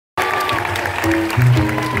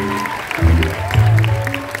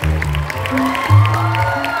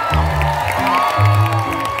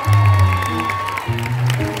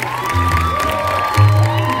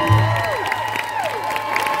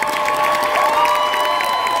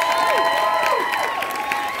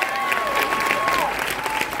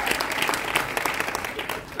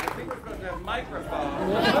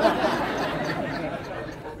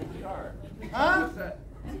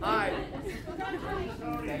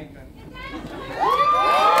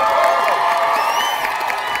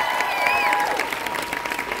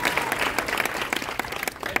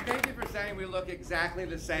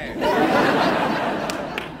exactly the same.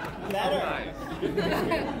 Better.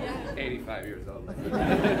 85 years old.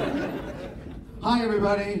 Hi,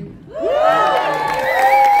 everybody.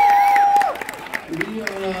 We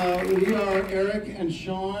are Eric and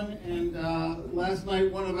Sean, and last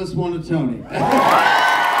night one of us won a Tony.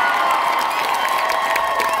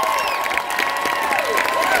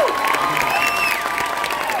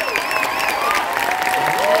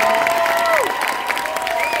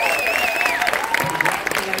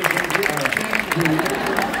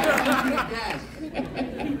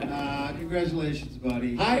 Congratulations,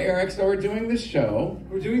 buddy. Hi, Eric. So we're doing this show.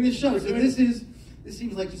 We're doing this show. So this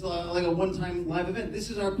seems like just like a one-time live event. This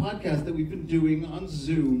is our podcast that we've been doing on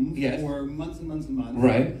Zoom for months and months and months.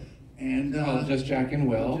 Right. And Just Jack and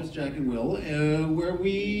Will. Just Jack and Will, where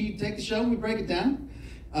we take the show and we break it down.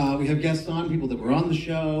 We have guests on, people that were on the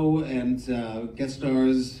show, and guest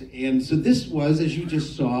stars. And so this was, as you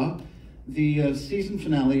just saw, the season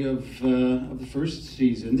finale of the first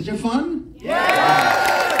season. Did you have fun?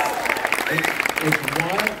 It's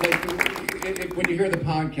wild. Like when you hear the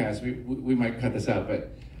podcast, we might cut this out,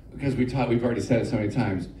 but because we've already said it so many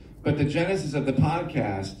times. But the genesis of the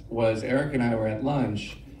podcast was Eric and I were at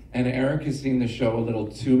lunch, and Eric has seen the show a little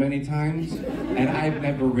too many times, and I've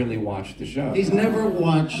never really watched the show. He's never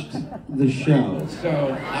watched the show.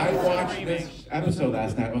 So I watched this episode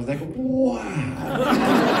last night. I was like, wow,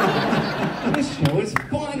 this show is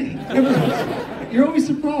funny. You're always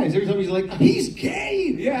surprised. Every time he's like, he's gay!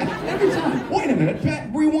 Yeah. Every time. Wait a minute,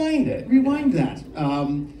 rewind it. Rewind that.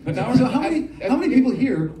 But now so how many people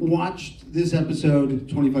here watched this episode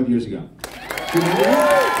 25 years ago? Do you remember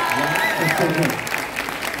that? That's so good.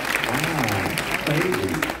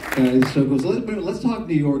 That is so cool. So let's talk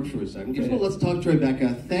New York for a second. First of all, let's talk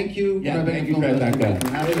Tribeca. Thank you, Tribeca. Thank you, Tribeca, for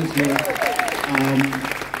having us here.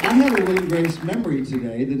 I have a Will&Grace memory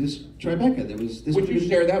today that is Tribeca. Would you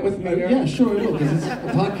share that with me? Yeah, sure, I will, because it's a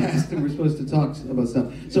podcast and we're supposed to talk about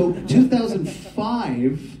stuff. So,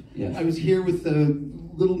 2005, I was here with the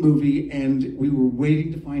little movie, and we were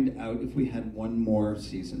waiting to find out if we had one more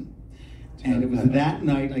season. And it was that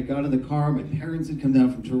night, I got in the car, my parents had come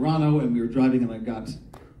down from Toronto, and we were driving, and I got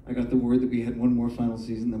the word that we had one more final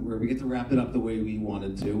season where we get to wrap it up the way we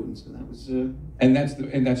wanted to, and so that was. And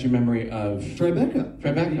that's your memory of Tribeca.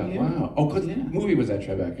 Tribeca, yeah. Wow. Oh, because the movie was at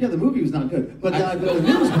Tribeca. Yeah, the movie was not good, but the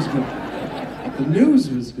news was good. The news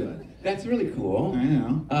was good. That's really cool. I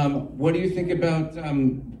know. What do you think about?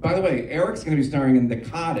 By the way, Eric's going to be starring in The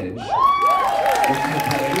Cottage.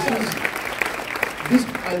 This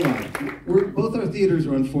I love. Both our theaters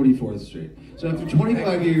are on 44th Street. So after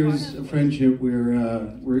 25 years of friendship,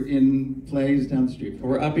 we're in plays down the street.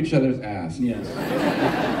 We're up each other's ass. Yes.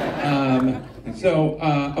 So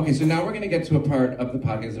now we're going to get to a part of the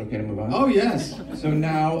podcast. Is it okay to move on? Oh, yes. So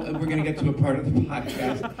now we're going to get to a part of the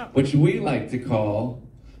podcast which we like to call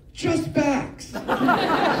Just Backs. Here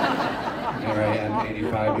I am,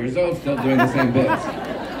 85 years old, still doing the same bits.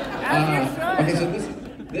 Okay, so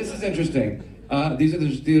this is interesting. These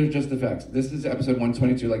are just the facts. This is episode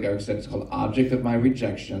 122, like Eric said. It's called Object of My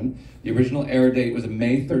Rejection. The original air date was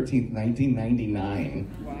May 13th, 1999.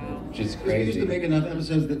 Wow. Which is crazy. We used to make enough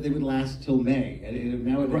episodes that they would last till May. And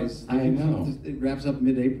nowadays, I know. It wraps up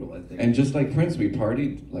mid-April, I think. And just like Prince, we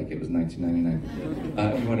partied like it was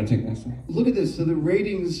 1999. You want to take this one? Look at this. So the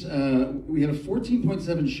ratings, we had a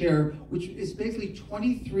 14.7 share, which is basically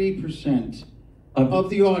 23%. Of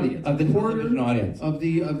the audience, of the television audience, of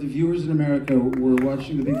the viewers in America were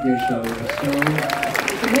watching the Big Gay Show. So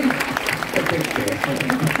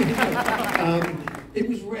it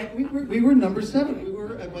was. We were number 7. We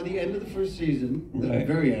were by the end of the first season, the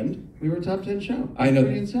very end. We were a top 10 show. I know.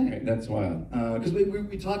 Pretty insane. Right, that's wild. Because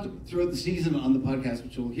we talked throughout the season on the podcast,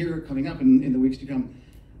 which you'll hear coming up in the weeks to come.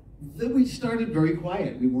 That we started very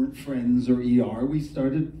quiet. We weren't Friends or ER. We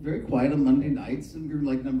started very quiet on Monday nights, and we were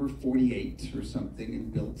like number 48 or something,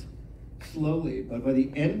 and built slowly. But by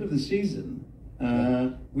the end of the season,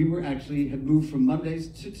 we had moved from Mondays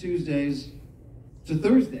to Tuesdays to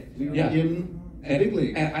Thursdays. We were in the big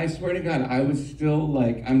league. And I swear to God, I was still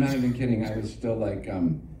like, I'm not even kidding. I was still like,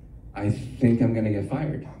 I think I'm gonna get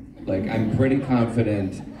fired. Like, I'm pretty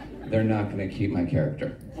confident they're not going to keep my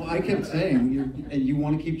character. Well, I kept saying, you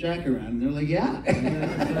want to keep Jack around, and they're like, yeah.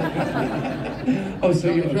 Oh, so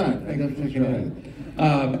you tried. I definitely tried.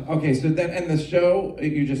 Okay, so then, and the show,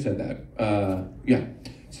 you just said that. Yeah.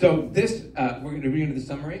 So this, we're going to read into the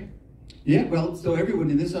summary? Yeah, well, so everyone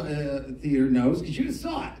in this theater knows, because you just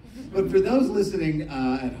saw it. But for those listening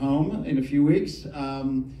at home in a few weeks,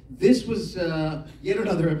 this was yet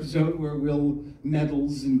another episode where Will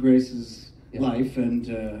meddles in Grace's life, and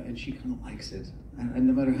she kind of likes it. And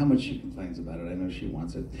no matter how much she complains about it, I know she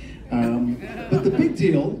wants it. But the big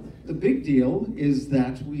deal is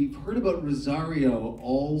that we've heard about Rosario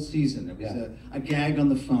all season. It was a gag on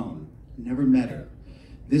the phone. Never met her.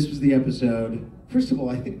 This was the episode. First of all,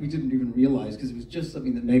 I think we didn't even realize, because it was just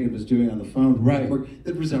something that Megan was doing on the phone, right?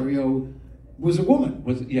 That Rosario was a woman.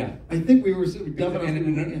 I think we were dumb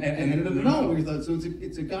enough. No, we thought so.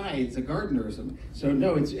 It's a guy. It's a gardener or something. So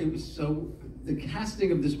no, it was so. The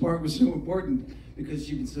casting of this part was so important because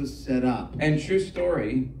she was so set up. And true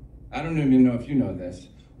story. I don't even know if you know this.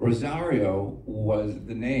 Rosario was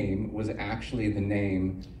actually the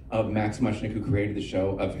name of Max Mushnick, who created the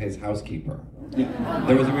show, of his housekeeper. Yeah.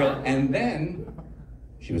 There was a real, and then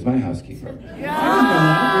she was my housekeeper.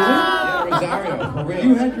 Yeah, Rosario, for real.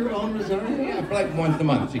 You had your own Rosario? Yeah, for like once a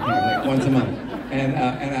month. She came like once a month,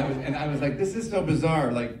 and I was like, this is so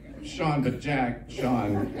bizarre. Like Sean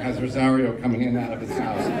has Rosario coming in and out of his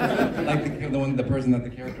house, like the person that the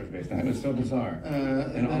character is based on. It was so bizarre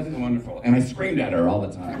and also wonderful. And I screamed at her all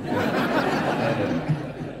the time.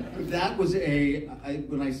 That was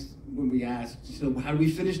when we asked, so how do we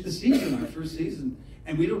finish the season, our first season?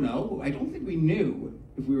 And we don't know. I don't think we knew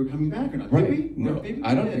if we were coming back or not. Right. Did we? No,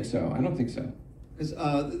 I don't think so. Because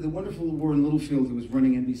the wonderful Warren Littlefield, who was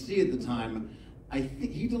running NBC at the time, I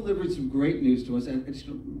think he delivered some great news to us. I just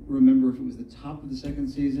don't remember if it was the top of the second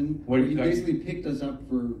season. He basically picked us up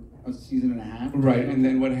for a season and a half. Right, and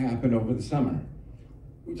then what happened over the summer?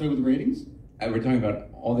 We're talking about the ratings? We're talking about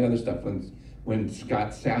all the other stuff when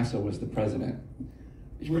Scott Sasso was the president.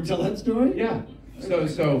 You want to tell that story? Yeah. So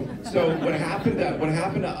what happened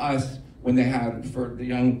to us when they had, for the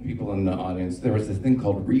young people in the audience, there was this thing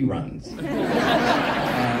called reruns.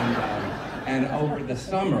 And over the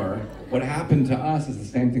summer, what happened to us is the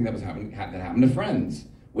same thing that happened to Friends,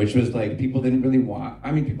 which was like people didn't really watch.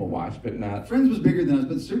 I mean, people watched, but not. Friends was bigger than us,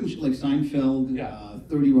 but certain like Seinfeld,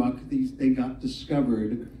 30 Rock, they got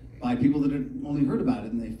discovered by people that had only heard about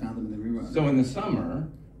it, and they found them in the reruns. So in the summer,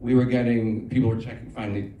 people were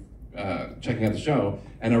finally checking out the show,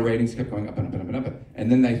 and our ratings kept going up and up and up and up.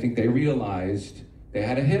 And then I think they realized they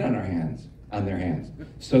had a hit on their hands.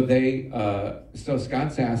 So so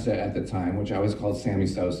Scott Sassa at the time, which I always called Sammy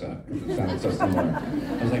Sosa, because it sounded so similar.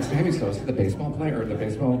 I was like, Sammy Sosa, the baseball player, or the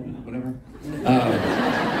baseball, whatever?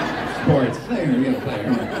 Sports player,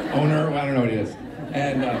 owner, I don't know what he is.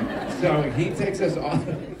 And so he takes us off.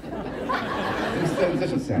 It's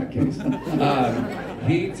such a sad case.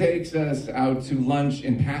 He takes us out to lunch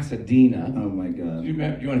in Pasadena. Oh my God! You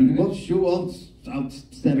want to finish? Well, sure. I'll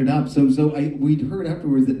set it up. We'd heard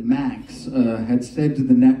afterwards that Max had said to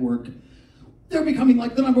the network, "They're becoming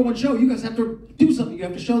like the #1 show. You guys have to do something. You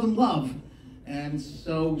have to show them love." And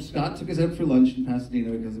so Scott took us out for lunch in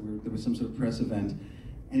Pasadena because there was some sort of press event.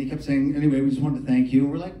 And he kept saying, anyway, we just wanted to thank you.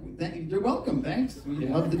 And we're like, you're welcome, thanks. We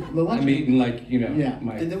love the lunch. I'm eating my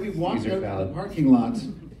and then we walked out to the parking lot,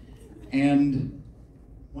 and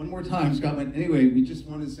one more time, Scott went, anyway, we just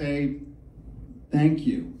want to say thank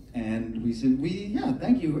you. And we said,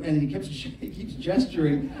 thank you. And he keeps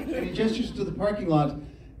gesturing, and he gestures to the parking lot,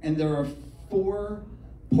 and there are 4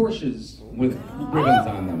 Porsches. With ribbons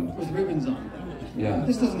on them. Yeah.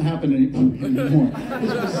 This doesn't happen anymore.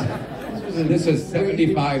 This was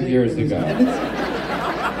 75 years ago.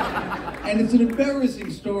 And it's an embarrassing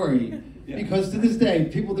story. Yeah. Because to this day,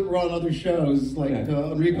 people that were on other shows, like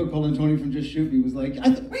Enrico Colantoni from Just Shoot Me, was like,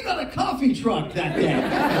 we got a coffee truck that day.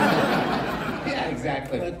 Yeah,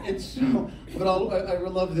 exactly. But I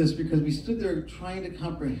love this because we stood there trying to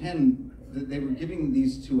comprehend that they were giving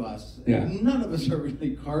these to us. Yeah. None of us are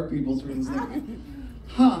really car people, so it was like,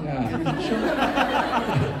 huh. Yeah.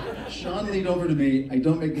 Sean leaned over to me, I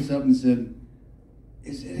don't make this up, and said,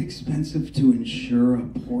 is it expensive to insure a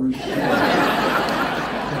Porsche? Because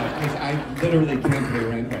I literally can't pay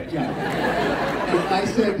rent right now. And I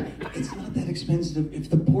said, it's not that expensive if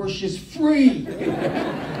the Porsche is free.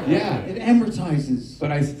 Yeah. It amortizes.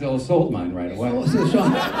 But I still sold mine right away. So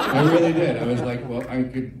Sean, I really did. I was like, well, I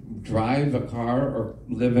could drive a car or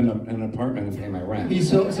live in an apartment and pay my rent.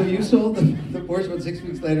 So you sold the Porsche about 6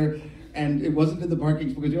 weeks later, and it wasn't in the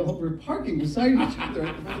parking because you all were parking beside each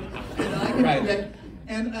other. And I right.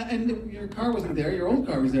 And your car wasn't there, your old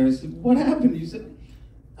car was there. I said, what happened? You said,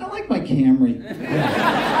 I like my Camry.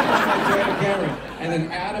 Yeah. Camry. And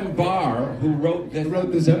then Adam Barr, who wrote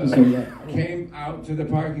this episode, came out to the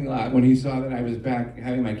parking lot when he saw that I was back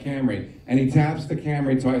having my Camry, and he taps the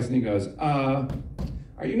Camry twice and he goes, are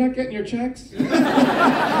you not getting your checks?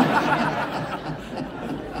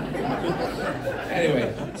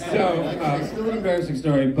 Anyway, so... it's still an embarrassing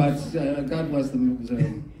story, but God bless them. It was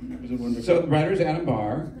a wonderful... So the writer's Adam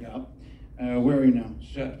Barr. Yeah. Where are you now?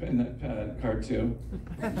 Shut in card 2.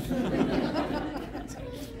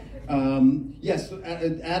 Yes,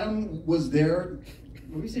 Adam was there.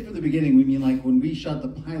 When we say from the beginning, we mean like when we shot the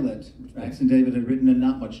pilot, which Max and David had written and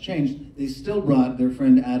not much changed, they still brought their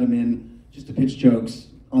friend Adam in just to pitch jokes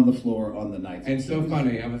on the floor on the nights. And so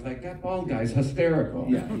funny, I was like, that bald guy's hysterical.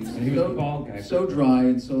 Yeah, and he was the bald guy. So dry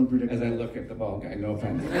and so unpredictable. As I look at the bald guy, no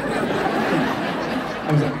offense.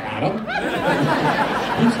 I was like, Adam?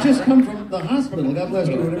 Who's just come from the hospital. God bless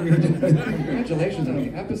you, whatever you're doing. Congratulations on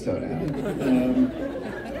the episode, Adam.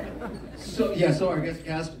 So our guest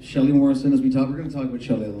cast, Shelley Morrison, as we talk. We're going to talk about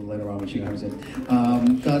Shelley a little later on when she comes in.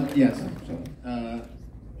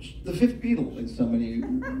 The fifth Beatle in so many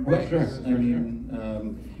ways. Sure, I mean,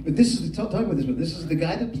 but this is, talk about this one. This is the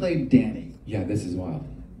guy that played Danny. Yeah, this is wild.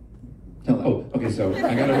 Tell them. Oh, okay, so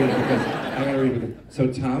I gotta read it because, so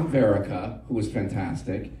Tom Verica, who was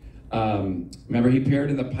fantastic, remember he appeared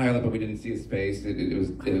in the pilot, but we didn't see his face. It was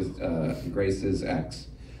Grace's ex.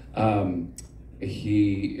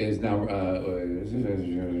 He is now,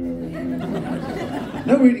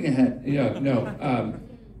 no reading ahead. Yeah, no.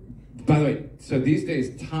 By the way, so these days,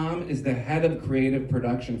 Tom is the head of creative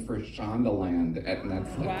production for Shondaland at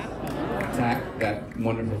Netflix. Wow. That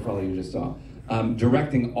wonderful fellow you just saw.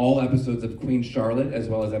 Directing all episodes of Queen Charlotte, as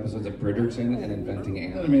well as episodes of Bridgerton and Inventing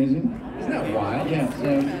Anne. Isn't that amazing? Isn't that wild?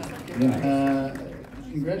 Yeah.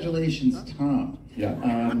 Congratulations, Tom. Yeah.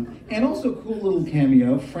 And also cool little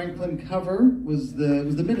cameo. Franklin Cover was the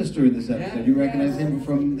minister in this episode. Yeah. You recognize him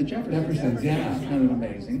from the Jeffersons. Jeffersons, yeah. Kind of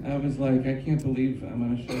amazing. I was like, I can't believe I'm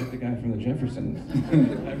going to show up the guy from the Jeffersons.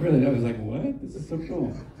 I was like, what? This is so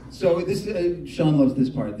cool. So this, Sean loves this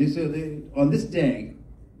part. On this day,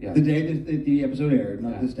 yeah. The day that the episode aired,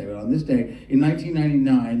 not this day, but on this day, in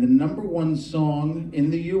 1999, the #1 song in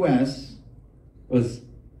the U.S. was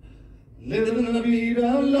Living La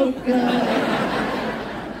Vida Loca.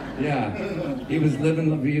 Yeah, he was living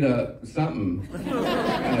La Vida something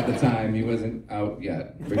at the time. He wasn't out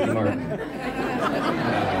yet. Ricky Martin.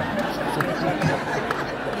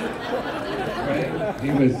 Right?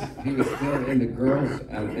 He was still in the girls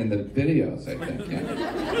in the videos, I think. Yeah.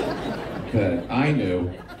 But I knew.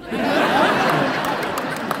 I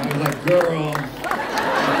was like, girl,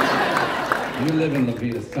 you live in La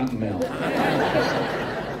Vida something else.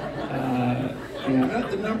 Yeah.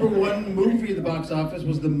 The #1 movie at the box office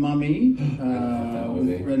was The Mummy,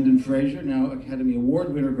 with Brendan Fraser, now Academy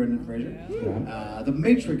Award winner Brendan Fraser. Yeah. The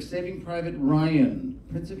Matrix, Saving Private Ryan,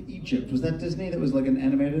 Prince of Egypt. Was that Disney? That was like an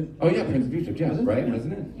animated? Oh yeah, Prince of Egypt, yeah, right,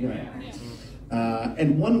 wasn't it? Yeah. Right.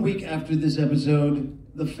 And 1 week after this episode,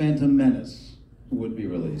 The Phantom Menace would be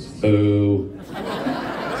released. Boo.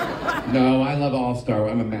 No, I love all Star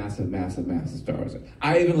Wars. I'm a massive Star Wars.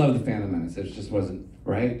 I even love The Phantom Menace. It just wasn't,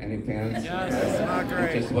 right? Any fans? Yes, it's not great.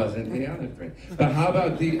 It just wasn't the other three. But how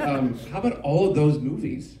about how about all of those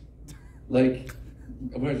movies? Like,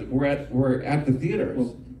 we're at the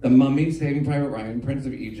theaters. The Mummy, Saving Private Ryan, Prince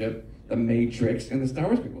of Egypt, The Matrix, and the Star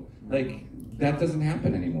Wars people. Like, that doesn't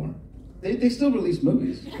happen anymore. They still release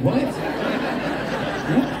movies. What?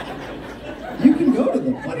 Yeah. You can go to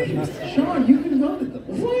them. What are you, Sean? You can go to them.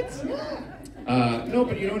 What? No,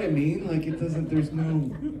 but you know what I mean? Like, it doesn't, there's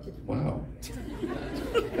no, wow.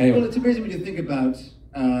 Anyway. Well, it's amazing when you think about,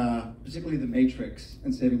 particularly The Matrix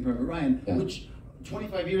and Saving Private Ryan, yeah. Which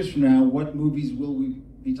 25 years from now, what movies will we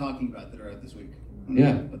be talking about that are out this week?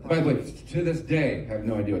 Yeah. By the way, to this day, I have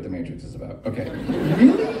no idea what The Matrix is about. Okay.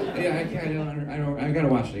 Really? Yeah, I gotta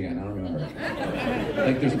watch it again. I don't remember.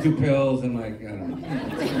 Like, there's 2 pills and like, I don't know.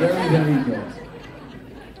 It's very, very good.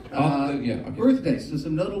 Yeah. Okay. Birthdays. So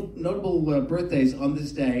some notable birthdays on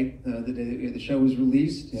this day, the day the show was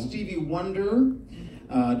released. Yeah. Stevie Wonder,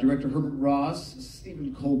 director Herbert Ross,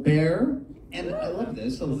 Stephen Colbert, and I love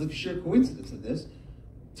this. I love the sheer coincidence of this.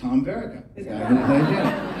 Tom Verica.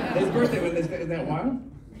 His birthday, isn't that wild?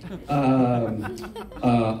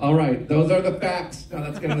 All right, those are the facts. Now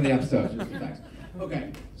let's get into the episode. Just the facts.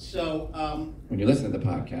 Okay, so when you listen to the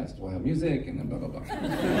podcast, we'll have music and then blah blah blah.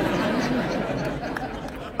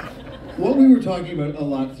 What we were talking about a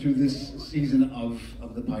lot through this season of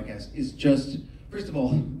the podcast is just, first of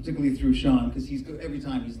all, particularly through Sean, because every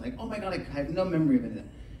time he's like, oh my God, I have no memory of anything.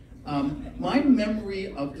 My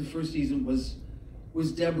memory of the first season was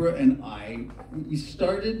Debra and I. We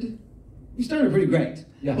started pretty great,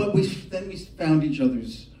 yeah. But then we found each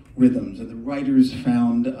other's rhythms, and the writers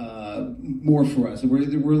found more for us.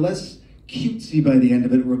 We're less cutesy by the end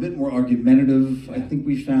of it. We're a bit more argumentative. Yeah. I think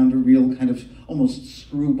we found a real kind of almost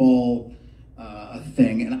screwball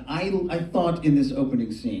thing. And I thought in this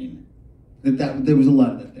opening scene that there was a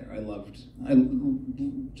lot of that there. I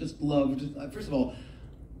just loved. First of all,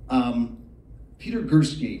 Peter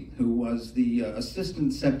Gursky, who was the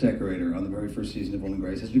assistant set decorator on the very first season of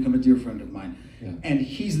Will&Grace, has become a dear friend of mine. Yeah. And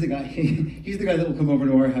he's the guy. He's the guy that will come over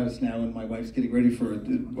to our house now, and my wife's getting ready for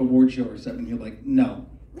an award show or something. He'll be like, no,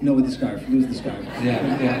 with the scarf, lose the scarf.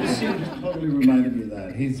 Yeah. This scene just totally reminded me of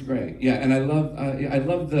that. He's great. Yeah, and I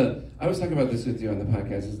love the. I was talking about this with you on the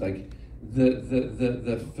podcast. Is like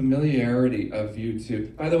the familiarity of you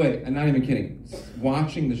two. By the way, I'm not even kidding.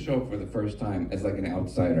 Watching the show for the first time as like an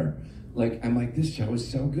outsider. Like, I'm like, this show is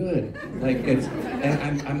so good. Like,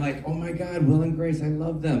 and I'm like, oh my God, Will&Grace, I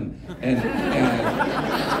love them. And you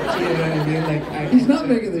know what I mean? Like, he's not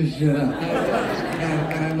making this shit up.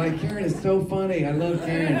 And I'm like, Karen is so funny. I love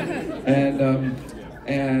Karen.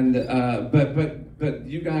 But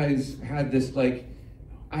you guys had this, like,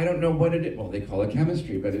 I don't know what it is. Well, they call it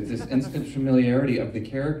chemistry, but it's this instant familiarity of the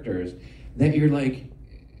characters that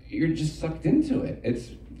you're just sucked into it. It's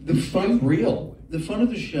real. The fun of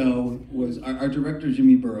the show was our director,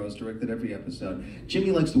 Jimmy Burrows, directed every episode.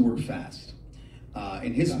 Jimmy likes to work fast.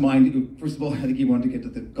 In his mind, first of all, I think he wanted to get to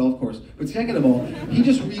the golf course. But second of all, he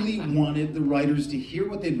just really wanted the writers to hear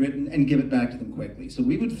what they'd written and give it back to them quickly. So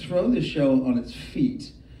we would throw the show on its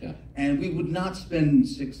feet. Yeah. And we would not spend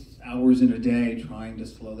 6 hours in a day trying to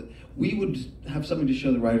slow it. We would have something to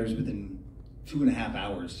show the writers within 2.5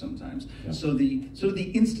 hours sometimes. Yeah. So the sort of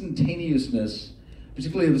the instantaneousness,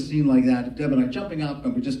 particularly of a scene like that, of Deb and I jumping up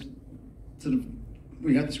and we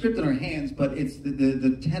got the script in our hands, but it's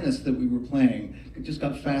the tennis that we were playing. It just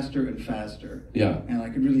got faster and faster. Yeah. And I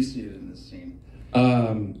could really see it in this scene.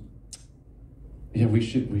 Yeah, we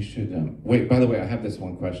should. Wait. By the way, I have this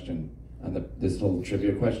one question on this little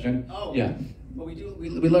trivia question. Oh. Yeah. Well, we do. We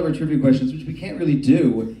love our trivia questions, which we can't really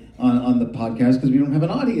do on the podcast because we don't have an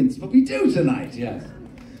audience, but we do tonight. Yes.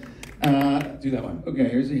 Do that one. Okay.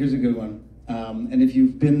 Here's a good one. And if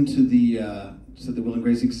you've been to the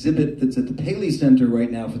Will&Grace exhibit that's at the Paley Center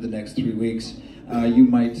right now for the next 3 weeks, you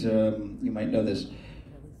might know this.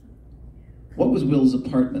 What was Will's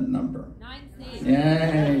apartment number? 9C.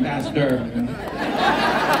 Yay! Faster.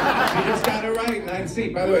 She just got it right.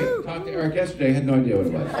 9C. By the way, talked to Eric yesterday. Had no idea what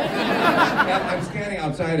it was. I'm standing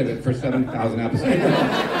outside of it for 7,000 episodes,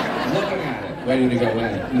 looking at it, waiting to go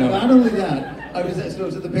in. No. Not only that. I was at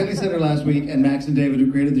the Paley Center last week, and Max and David, who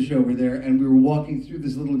created the show, were there, and we were walking through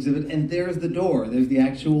this little exhibit, and there's the door. There's the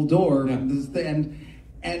actual door. Yeah.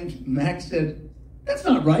 And Max said, "That's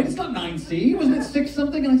not right. It's not 9C. Wasn't it 6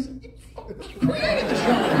 something?" And I said, "You created the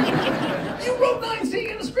show. You wrote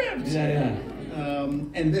 9C in the script." Yeah.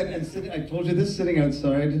 I told you this, sitting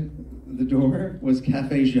outside the door was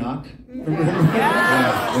Cafe Jacques. They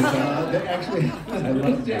actually, I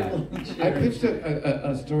love that. I pitched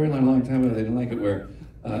a storyline a long time ago. They didn't like it, where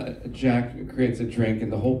Jack creates a drink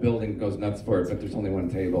and the whole building goes nuts for it, but there's only one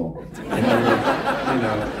table.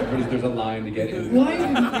 There's a line to get in. Why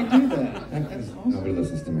didn't we do that? That's awesome. Nobody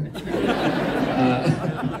listens to me.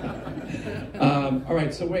 All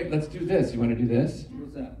right, so wait, let's do this. You want to do this?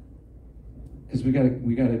 What's that? Because we gotta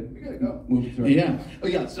go. Move through. Yeah. Oh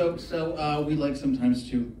yeah. So we like sometimes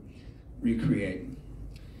to recreate.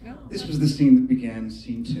 No. This was the scene that began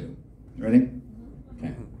scene 2. Ready?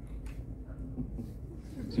 Okay.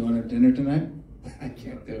 Do you want to have dinner tonight? I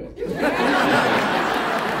can't do it. Do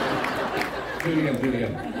it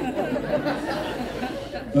again.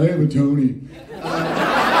 I am a Tony.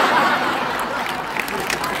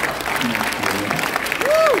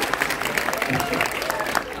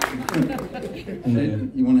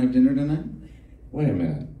 You want to have dinner tonight? Wait a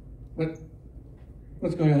minute.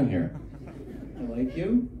 What's going on here? I like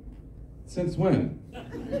you. Since when?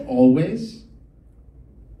 Always.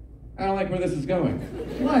 I don't like where this is going.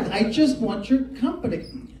 What? I just want your company.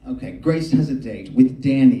 Okay, Grace has a date with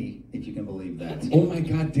Danny, if you can believe that. Oh my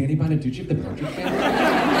God, Danny Bonaducci of the Partridge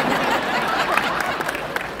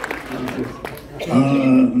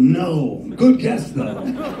Family? No. Good guess, though.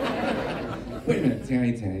 Wait a minute,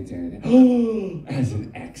 Danny. Oh, as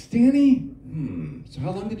an ex, Danny? So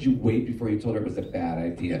how long did you wait before you told her it was a bad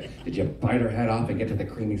idea? Did you bite her head off and get to the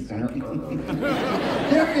creamy center?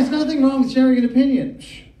 There is nothing wrong with sharing an opinion.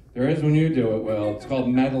 There is when you do it, Will. It's called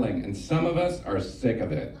meddling, and some of us are sick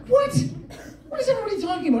of it. What? What is everybody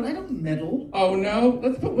talking about? I don't meddle. Oh no?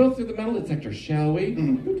 Let's put Will through the metal detector, shall we?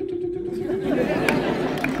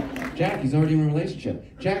 Jack, he's already in a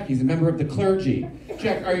relationship. Jack, he's a member of the clergy.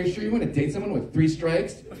 Jack, are you sure you want to date someone with 3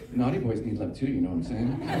 strikes? Naughty boys need love too, you know what I'm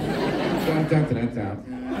saying? Down.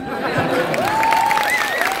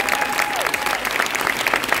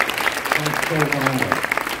 That's so wild.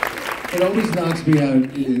 It always knocks me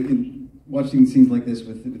out in watching scenes like this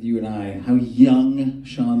with you and I, how young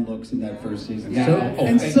Sean looks in that first season. Yeah.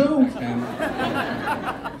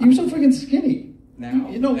 You were so freaking skinny. Now?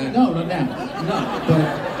 No, not now. No, but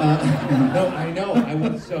No, I know. I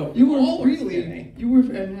was so. you were always really. skinny. You were.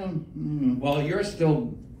 Well, you're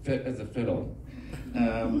still fit as a fiddle.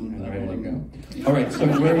 I'm Ready to go. All right, so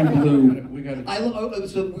wearing blue. We got.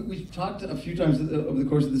 We've talked a few times over the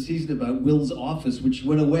course of the season about Will's office, which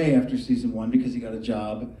went away after season 1 because he got a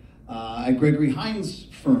job at Gregory Hines'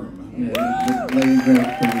 firm.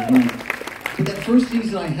 But that first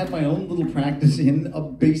season, I had my own little practice in a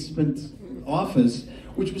basement office,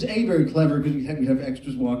 which was very clever because we'd have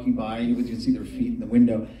extras walking by, you could see their feet in the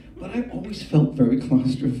window. But I always felt very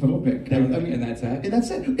claustrophobic. And that's it? And that's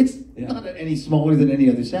it. It's not any smaller than any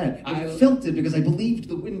other set. I felt it because I believed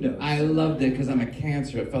the windows. I loved it because I'm a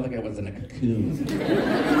Cancer. It felt like I was in a cocoon. You know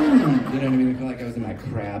what I mean? I felt like I was in my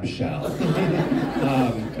crab shell. Or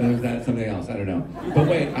was that something else? I don't know. But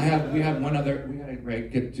wait, we have one other. We gotta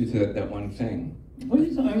get to that one thing. What are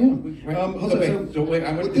you talking about?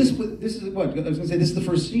 This is what I was going to say. This is the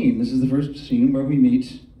first scene. This is the first scene where we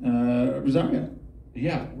meet Rosario.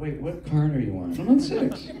 Yeah. Wait, what card are you on? I'm on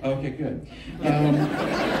 6. Okay, good.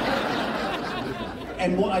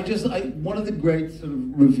 And one of the great sort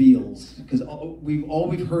of reveals, because all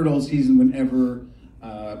we've heard all season whenever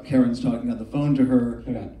Karen's talking on the phone to her,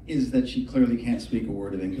 is that she clearly can't speak a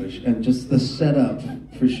word of English, and just the setup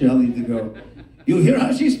for Shelley to go, "You hear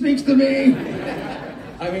how she speaks to me?"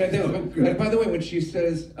 I mean, and by the way, when she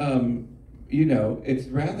says, it's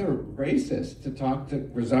rather racist to talk to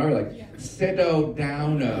Rosario like, "Sit-o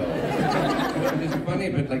downo." It's funny,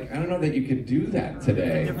 but I don't know that you could do that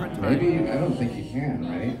today. Maybe, I don't think you can,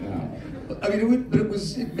 right? No. I mean,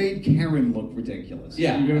 it made Karen look ridiculous.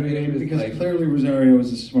 Yeah. You know what I mean? Because clearly Rosario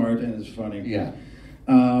is smart and is funny. Yeah.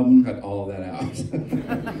 Cut all of that out.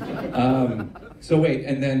 So wait,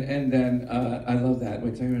 and then I love that.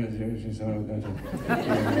 Wait, tell me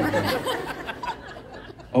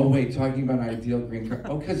oh wait, talking about ideal green card.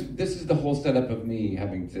 Oh, because this is the whole setup of me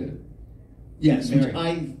having to. Yes, which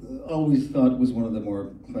I always thought was one of the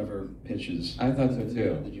more clever pitches. I thought so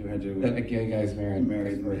too. That you had to. That a gay guy's married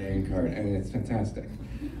for a green card. I mean, it's fantastic.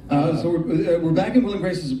 So we're back in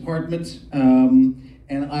Will&Grace's apartment,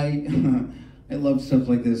 and I love stuff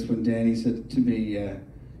like this when Danny said to me,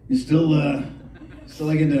 "You still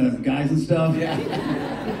like into guys and stuff?" Yeah,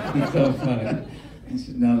 it's so funny. I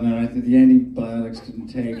said, no, I think the antibiotics didn't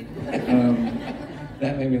take.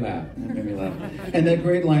 That made me laugh. And that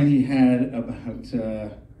great line he had about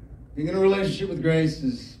being in a relationship with Grace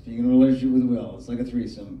is being in a relationship with Will. It's like a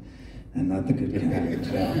threesome, and not the good kind.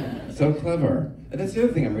 Yeah. So clever. And that's the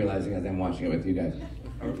other thing I'm realizing as I'm watching it with you guys.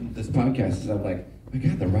 This podcast is I'm like, my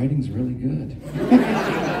God, the writing's really good.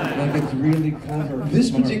 It's really clever. This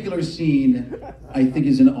particular scene, I think,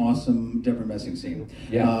 is an awesome Debra Messing scene.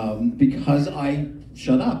 Yeah. Because I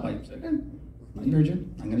shut up. I said, I heard you.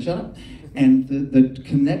 I'm going to shut up. And the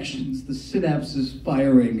connections, the synapses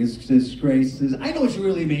firing as Grace says, "I know what you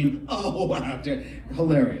really mean." Oh, wow.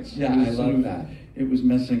 Hilarious. Yeah, I love that. It was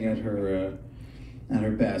messing at her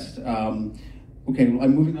best. Okay, well,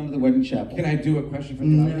 I'm moving on to the wedding chapel. Can I do a question for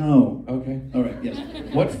the audience? No. Okay. All right, yes.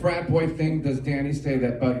 What frat boy thing does Danny say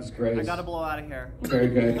that bugs Grace? I gotta blow out of here. Very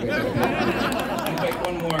good. And wait,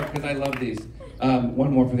 one more, because I love these.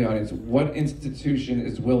 One more for the audience. What institution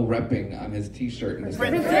is Will repping on his t-shirt? And his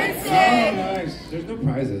Princeton! Oh, nice. There's no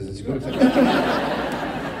prizes. It's good.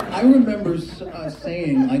 I remember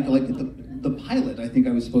saying, like the pilot, I think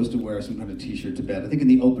I was supposed to wear some kind of t-shirt to bed. I think in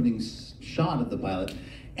the opening shot of the pilot.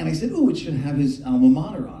 And I said, it should have his alma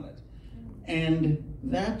mater on it. And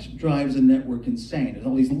that drives a network insane. There's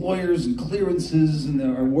all these lawyers and clearances, and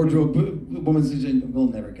our wardrobe woman says, "We'll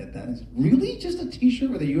never get that." I said, really? Just a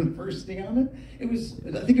t-shirt with a university on it? I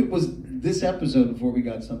think it was this episode before we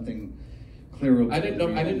got something clearer. I didn't know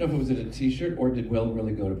if it was a t-shirt or did Will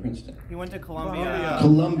really go to Princeton? He went to Columbia.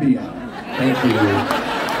 Columbia. Thank you.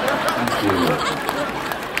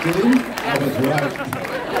 Did he? I was right.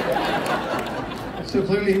 So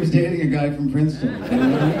clearly he was dating a guy from Princeton.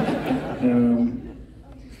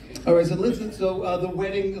 All right, so the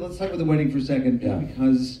wedding. Let's talk about the wedding for a second,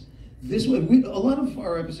 because a lot of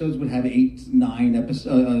our episodes would have 8,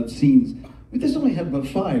 9 scenes. But this only had about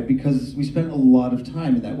 5 because we spent a lot of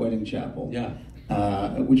time in that wedding chapel. Yeah.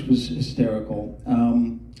 Which was hysterical.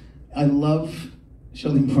 I love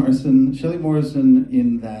Shelley Morrison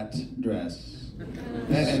in that dress.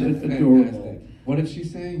 That's adorable. What did she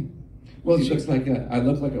say? Well, she looks like I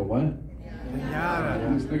look like a what?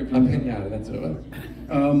 Pinata. A pinata, that's what it was.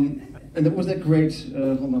 And that was that great,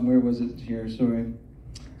 hold on, where was it here, sorry.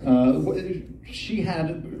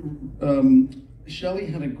 Shelley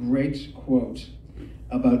had a great quote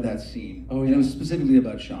about that scene. Oh, yeah. And it was specifically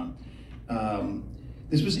about Sean.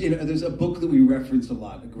 This was there's a book that we reference a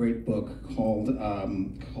lot, a great book called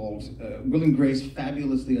Will&Grace,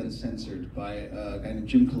 Fabulously Uncensored, by a guy named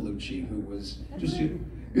Jim Colucci, who was just...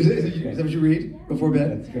 Is that what you read before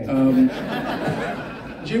bed? That's great.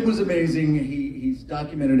 Jim was amazing. He's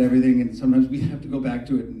documented everything, and sometimes we have to go back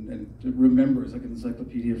to it and to remember. It's like an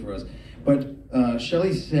encyclopedia for us. But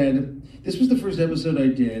Shelley said, this was the first episode I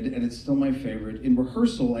did, and it's still my favorite. In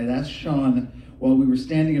rehearsal, I'd asked Sean, while we were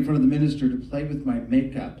standing in front of the minister, to play with my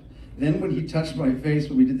makeup. Then when he touched my face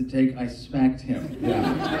when we did the take, I smacked him.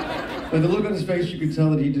 Yeah. By the look on his face, you could tell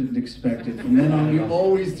that he didn't expect it. From then on, we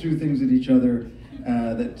always threw things at each other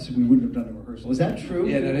that we wouldn't have done in rehearsal. Is that true?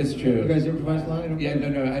 Yeah, that is true. You guys improvised a lot? Yeah,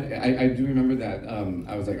 no, I do remember that.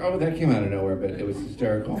 I was like, oh, that came out of nowhere, but it was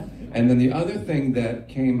hysterical. And then the other thing that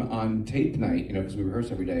came on tape night, because we rehearse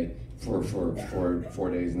every day for 4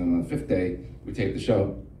 days, and then on the 5th day, we tape the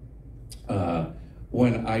show.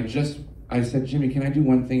 When I said, Jimmy, can I do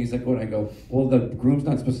one thing? He's like, what? I go, well, the groom's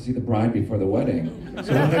not supposed to see the bride before the wedding.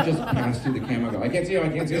 So why don't I just pass through the camera and go, I can't see you, I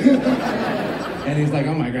can't see you. And he's like,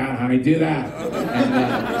 oh my God, honey, do that.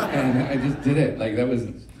 And I just did it. Like, that was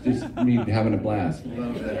just me having a blast.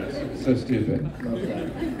 Love that. So stupid. Love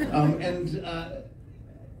that. And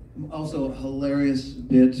also a hilarious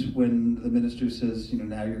bit when the minister says,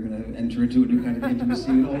 now you're going to enter into a new kind of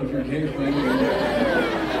intimacy with all of your gay friends.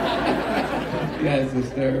 Yeah, it's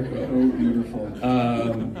hysterical. So beautiful.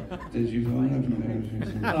 Did you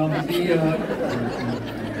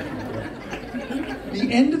the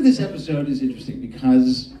end of this episode is interesting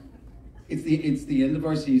because it's the end of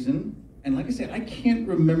our season, and like I said, I can't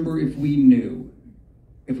remember if we knew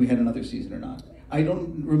if we had another season or not. I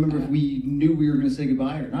don't remember if we knew we were going to say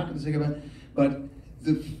goodbye or not going to say goodbye. But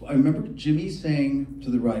I remember Jimmy saying to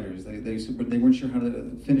the writers, they weren't sure how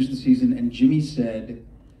to finish the season, and Jimmy said,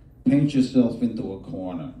 paint yourself into a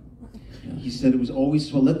corner. He said it was always,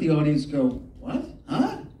 so let the audience go, what?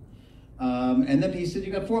 Huh? And then he said,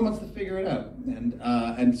 you got 4 months to figure it out.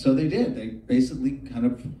 And so they did. They basically kind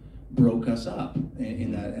of broke us up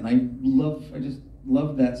in that. And I just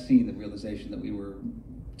love that scene, the realization that we were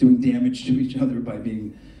doing damage to each other by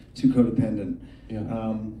being too codependent.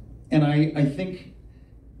 Yeah. And I think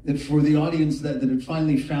that for the audience that had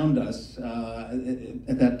finally found us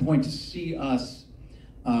at that point, to see us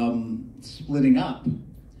splitting up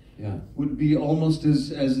would be almost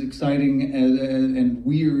as exciting and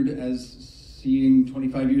weird as seeing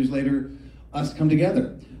 25 years later us come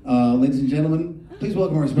together. Ladies and gentlemen, please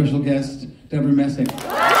welcome our special guest, Debra Messing.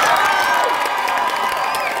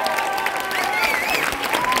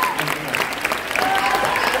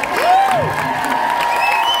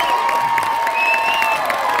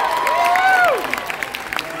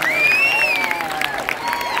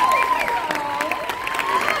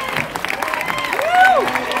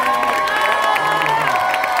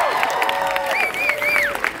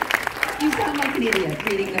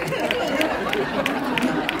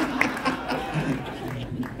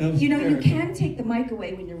 You can take the mic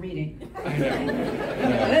away when you're reading. I know.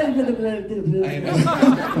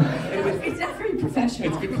 It's not very professional.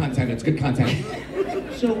 It's good content. It's good content.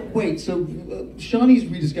 So wait, Shawnee's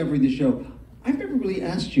rediscovering the show. I've never really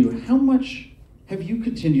asked you, how much have you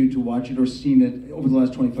continued to watch it or seen it over the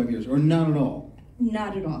last 25 years, or not at all?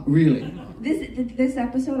 Not at all. Really? This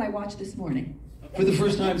episode I watched this morning. For the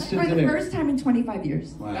first time since For the first time in 25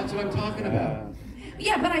 years. Wow. That's what I'm talking about.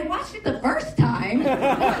 Yeah, but I watched it the first time.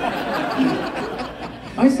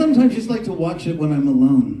 I sometimes just like to watch it when I'm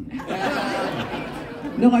alone.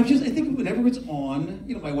 No, I think whenever it's on,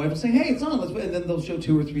 my wife will say, hey, it's on, let's wait, and then they'll show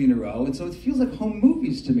 2 or 3 in a row, and so it feels like home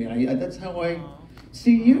movies to me. That's how I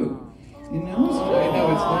see you. I know,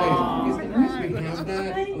 it's nice. Isn't it nice we have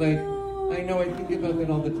that? I know, I think about that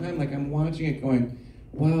all the time. Like, I'm watching it going,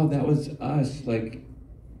 wow, that was us. Like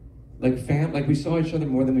we saw each other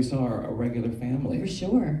more than we saw our regular family. For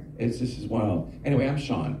sure. It's just as wild. Anyway, I'm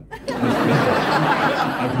Sean.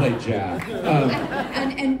 I play Jack.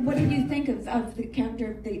 And what did you think of the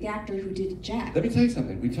character, the actor who did Jack? Let me tell you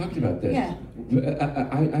something. We talked about this. Yeah.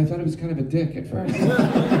 I thought it was kind of a dick at first.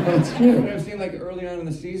 That's true. But I've seen early on in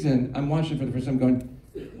the season, I'm watching it for the first time going,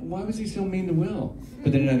 why was he so mean to Will?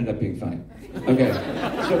 But then it ended up being fine. Okay,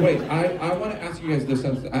 so wait, I want to ask you guys this.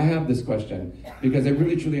 I have this question because I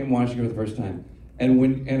really truly am watching it for the first time, and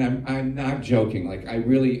I'm not joking. I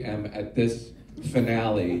really am at this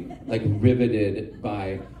finale riveted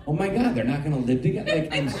by, oh my God, they're not going to live together.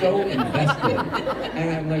 I'm so invested, and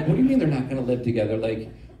I'm like, what do you mean they're not going to live together?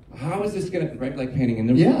 How is this going to, right? Like painting in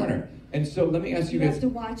the corner. And so let me ask you You guys. have to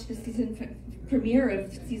watch the season premiere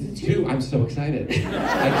of season 2. Two, I'm so excited.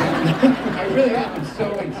 I really am. I'm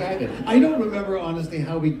so excited. I don't remember, honestly,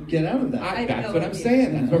 how we get out of that. I don't That's know what I'm either.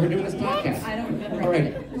 saying. That's why we're doing this podcast. I don't remember. All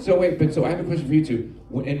right. So wait, so I have a question for you two.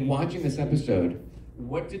 In watching this episode,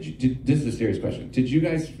 what did you? This is a serious question. Did you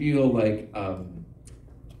guys feel like?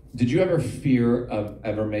 Did you ever fear of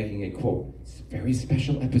ever making a quote very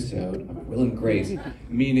special episode of Will and Grace,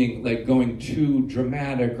 meaning like going too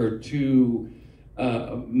dramatic or too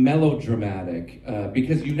melodramatic?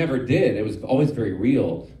 Because you never did. It was always very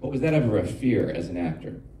real. But was that ever a fear as an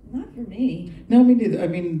actor? Not for me. No, me neither. I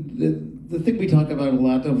mean, the thing we talk about a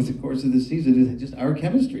lot over the course of this season is just our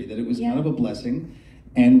chemistry, that it was kind of a blessing,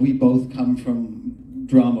 and we both come from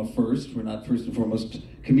drama first. We're not first and foremost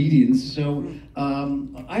comedians, so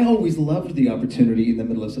I always loved the opportunity in the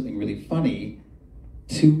middle of something really funny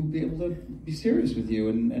to be able to be serious with you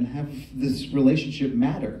and have this relationship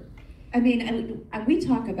matter. I mean, we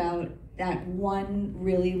talk about that one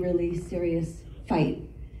really, really serious fight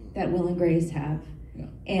that Will and Grace have. Yeah.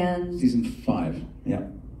 And Season 5, yeah.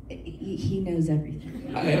 he knows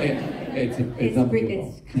everything. It's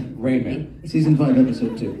unbelievable. Rain Man. Season 5,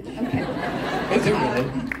 episode 2. Okay. Is it really?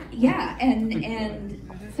 Yeah,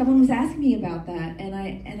 and someone was asking me about that, and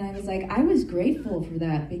I was like, I was grateful for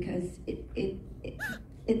that because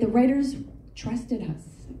the writers trusted us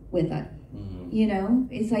with it. Mm-hmm. You know,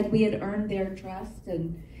 it's like we had earned their trust,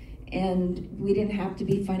 and we didn't have to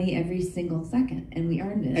be funny every single second, and we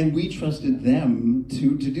earned it. And we trusted them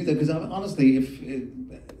to do that, because honestly,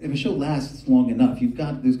 if a show lasts long enough,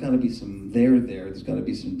 there's got to be some there's got to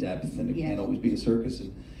be some depth, and it can't always be a circus.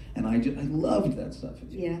 And I loved that stuff.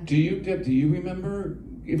 Yeah. Do you remember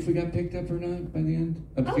if we got picked up or not by the end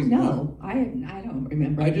of Oh season no, 1? I don't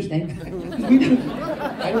remember. I just anything.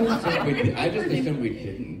 I just assumed we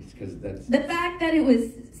didn't, because that's. The fact that it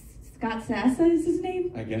was Scott Sassa is his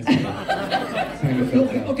name. I guess.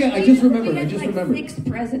 Okay, I just remembered. We I had just like remembered. 6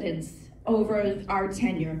 presidents over our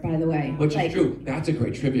tenure, by the way. Which like, is true. That's a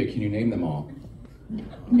great trivia. Can you name them all?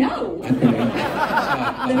 No.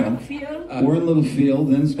 Littlefield, Warren Littlefield,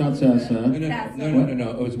 then Scott Sassa.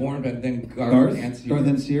 No. It was Warren, but then Garth Ancier.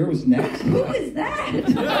 Ancier was next. Who is that?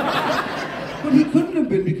 But he couldn't have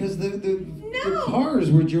been, because the cars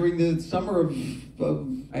were during the summer of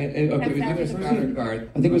it was either Scott or Garth.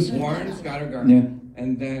 I think it was Warren, Scott, or Garth. Yeah.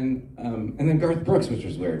 And then Garth Brooks, which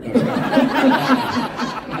was weird. No,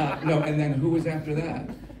 and then who was after that?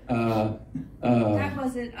 That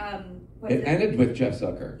wasn't. It ended with Jeff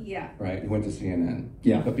Zucker. Yeah. Right. He went to CNN.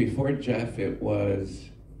 Yeah. But before Jeff, it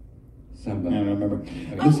was somebody. I don't remember.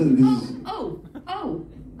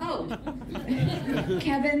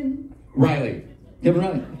 Kevin Riley. Kevin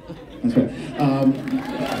Riley. That's right.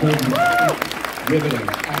 Riveting.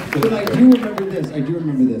 But I do remember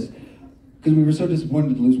this. Because we were so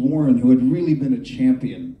disappointed to lose Warren, who had really been a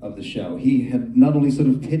champion of the show. He had not only sort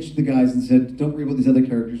of pitched the guys and said, don't worry about these other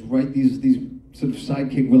characters, write these sort of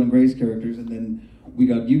sidekick Will and Grace characters, and then we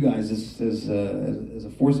got you guys as a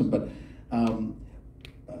foursome. But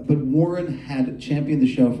Warren had championed the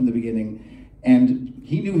show from the beginning, and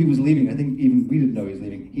he knew he was leaving. I think even we didn't know he was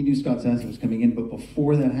leaving. He knew Scott Sassa was coming in, but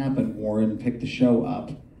before that happened, Warren picked the show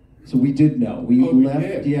up. So we did know. We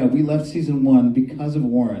left season 1 because of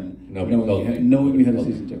Warren, knowing we had a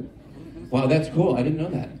season 2. Wow, that's cool. I didn't know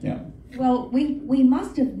that. Yeah. Well, we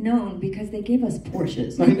must have known because they gave us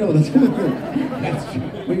Porsches. I know, that's true. That's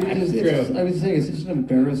true. I would say it's just an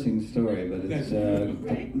embarrassing story, but it's...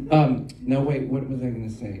 No, wait, what was I going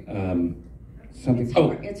to say? Something.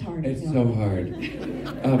 It's hard. It's so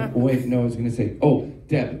hard. Wait, no, I was going to say,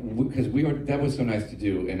 Deb, because Deb was so nice to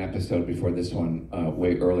do an episode before this one,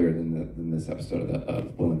 way earlier than this episode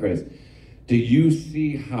of Will and Grace. Do you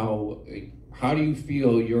see how do you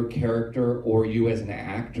feel your character or you as an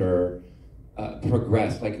actor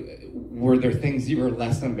progressed? Like, were there things you were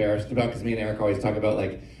less embarrassed about? Because me and Eric always talk about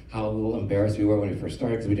like how a little embarrassed we were when we first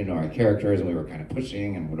started because we didn't know our characters and we were kind of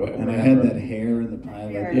pushing and whatever. And I had that hair in the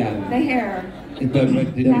pilot. Yeah. The hair.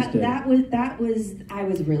 That was I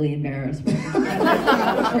was really embarrassed.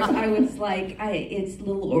 I was like, it's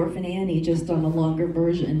little Orphan Annie just on a longer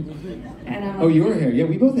version. And your hair. Yeah,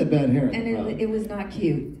 we both had bad hair. And it was not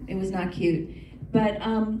cute. It was not cute. But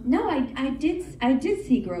no, I did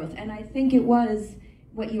see growth, and I think it was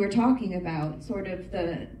what you were talking about, sort of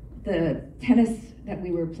the tennis that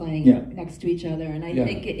we were playing next to each other, and I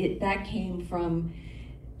think that came from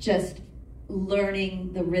just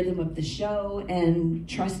learning the rhythm of the show and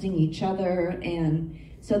trusting each other, and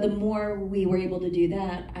so the more we were able to do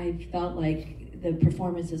that, I felt like the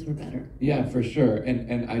performances were better. Yeah, for sure.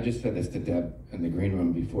 And I just said this to Deb in the green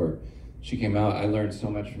room before. she came out, I learned so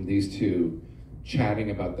much from these two chatting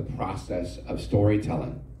about the process of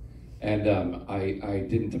storytelling. And I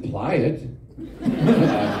didn't apply it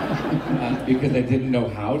because I didn't know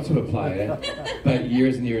how to apply it. But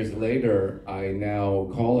years and years later, I now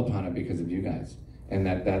call upon it because of you guys. And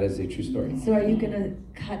that is a true story. So are you gonna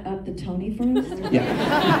cut up the Tony first? Yeah.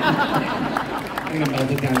 I'm gonna melt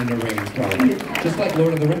it down into rings, probably. Just like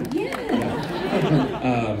Lord of the Rings. Yeah.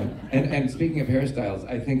 And speaking of hairstyles,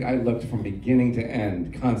 I think I looked from beginning to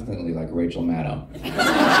end constantly like Rachel Maddow.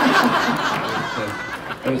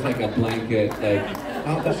 It was like a blanket, like,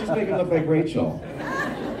 oh, let's just make it look like Rachel.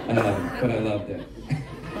 But I loved it.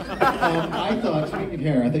 I thought, speaking of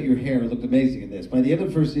hair, I thought your hair looked amazing in this. By the end of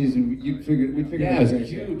the first season, we figured Yeah, out it was very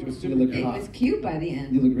cute. soon. It was You super look It hot. was cute by the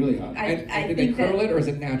end. You look really hot. And did they think curl that- it, or is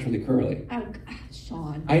it naturally curly? Oh,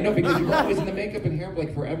 Sean. I know, because you're always in the makeup and hair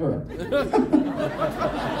like forever. No,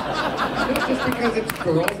 just because it's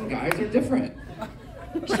girls and guys are different.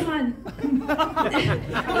 Sean.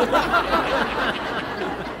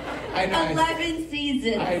 I know. 11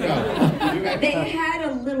 seasons. I know. You guys- They had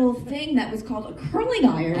a little thing that was called a curling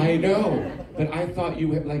iron. I know, but I thought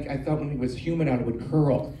you had, like, I thought when it was human out it would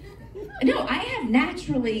curl. No, I have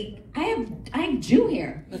Jew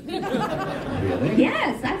hair. Really?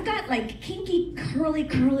 Yes, I've got like kinky, curly.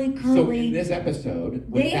 So in this episode,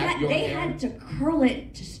 was They that your they hair? had to curl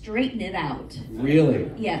it to straighten it out. Really?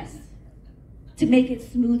 Yes, to make it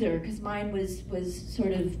smoother because mine was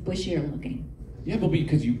sort of bushier looking. Yeah, but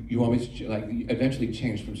because you always, like, you eventually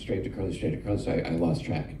changed from straight to curly, so I lost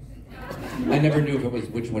track. I never knew if it was,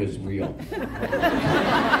 which one is real.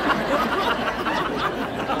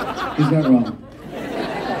 He's not wrong.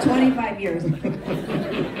 25 years.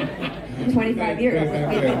 25 years.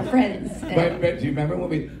 We've been friends. But do you remember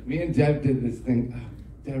when me and Deb did this thing?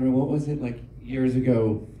 Debra, what was it, like, years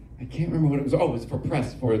ago? I can't remember what it was. Oh, it was for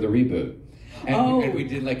press for the reboot. And we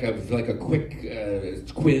did like a quick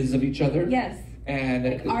quiz of each other. Yes.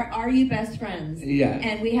 And Are you best friends? Yeah.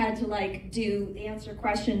 And we had to like answer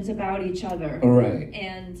questions about each other. Right.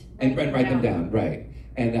 And write them down, right.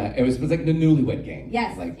 And it was like the newlywed game.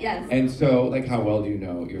 Yes, like, yes. And so, like, how well do you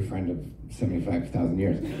know your friend of 75,000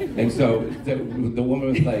 years? And so the woman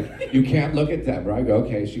was like, you can't look at Debra. I go,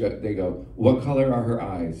 okay. They go, what color are her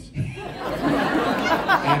eyes? And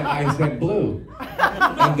I said, blue.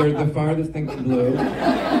 And they're the farthest thing from blue.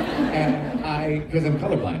 And because I'm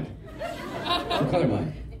colorblind. I'm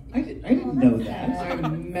colorblind. I didn't know that.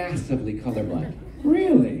 I'm massively colorblind.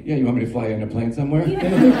 Really? Yeah, you want me to fly you in a plane somewhere?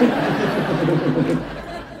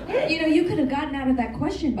 You know, you could have gotten out of that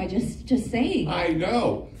question by just saying. I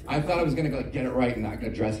know. I thought I was gonna get it right and not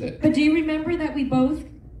address it. But do you remember that we both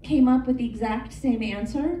came up with the exact same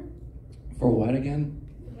answer? For what again?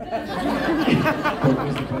 What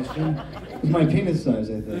was the question? It was my penis size,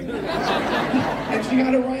 I think. And she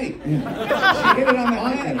got it right. She hit it on the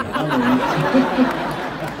head.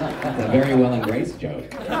 That's a very Will&Grace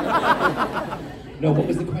joke. No, what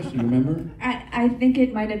was the question? You remember? I think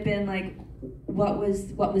it might have been like, what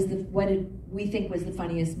did we think was the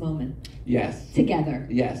funniest moment Yes. together?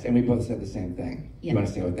 Yes, and we both said the same thing. Yeah. You want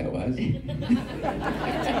to say what that was?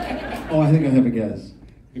 Oh, I think I have a guess.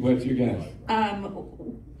 What's your guess?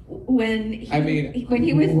 When he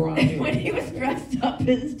was dressed up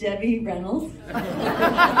as Debbie Reynolds,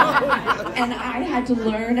 and I had to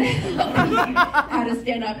learn how to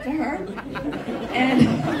stand up to her, and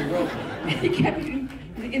he kept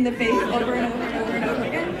in the face over and over and over and over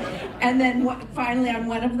again, and then finally on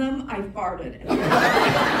one of them I farted, and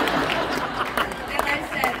I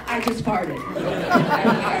said I just farted.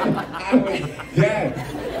 I was dead.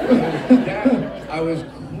 I was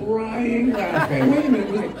crying laughing. Wait a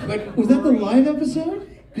minute, was that the live episode?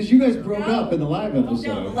 Because you guys broke up in the live episode.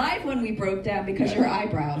 No, the live one we broke down because your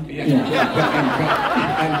eyebrow.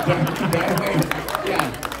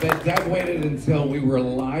 But Deb waited until we were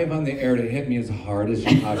live on the air to hit me as hard as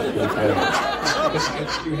she possibly could.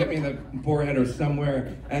 You hit me in the forehead or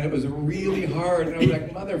somewhere, and it was really hard, and I was like,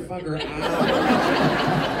 motherfucker, ow.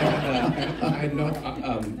 And I had no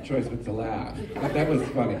choice but to laugh. But that was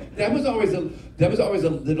funny. That was always a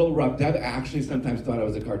little rough. Deb actually sometimes thought I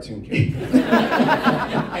was a cartoon kid.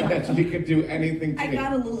 And that she could do anything to I me.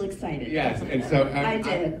 got a little excited. Yes, and so I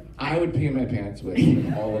did. I would pee in my pants with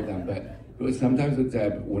all of them, but it was sometimes with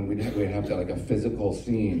Deb when we'd have to, like, a physical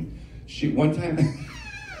scene. One time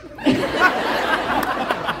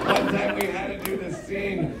we had to do this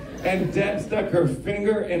scene, and Deb stuck her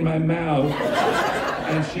finger in my mouth,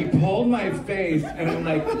 and she pulled my face, and I'm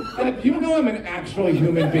like, Deb, you know I'm an actual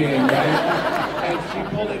human being, right? And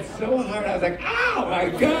she pulled it so hard, I was like, ow, my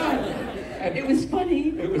God! It was funny.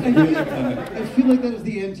 It was really funny. I feel like that was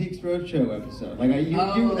the Antiques Roadshow episode. Like,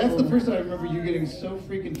 that's the first time I remember you getting so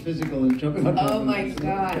freaking physical and jumping on top Oh of my it.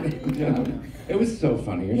 God. Yeah. It was so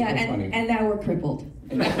funny. You're Yeah, so funny. and now we're crippled.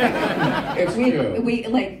 It's true. We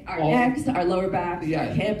like our necks, our lower backs, Yeah.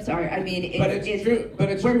 our hips, But it's true. But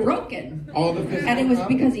it's we're true. broken. All the physical And it was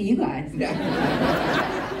comedy. because of you guys.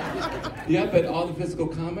 Yeah, but all the physical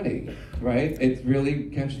comedy, right? It really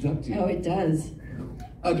catches up to you. Oh, it does.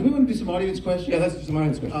 Do we want to do some audience questions? Yeah, let's do some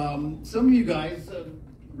audience questions. Some of you guys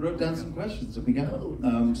wrote down some questions that we got.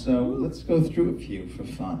 So let's go through a few for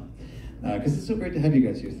fun. Because it's so great to have you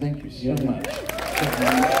guys here. Thank you so much.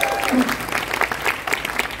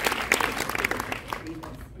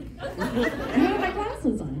 I have my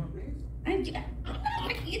glasses on.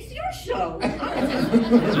 It's your show.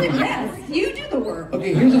 Yes, you do the work.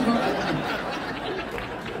 Okay, here's a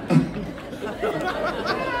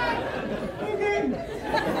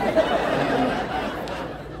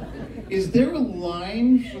Is there a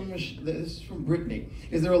line from this is from Brittany?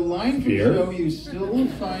 Is there a line from the Fear? show you still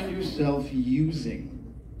find yourself using?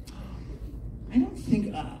 I don't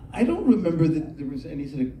think I don't remember that there was any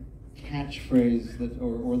sort of catchphrase that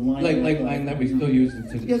or line Like line that we still use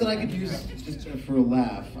to yeah, that I could use just for a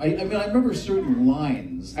laugh. I mean, I remember certain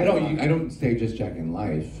lines. I don't say just Jack in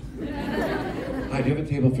life. Hi, do you have a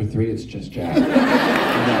table for 3? It's just Jack.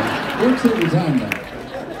 Works every time though.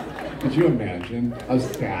 Could you imagine how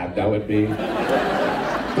sad that would be? But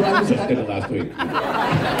I Just did it last week.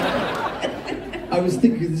 I was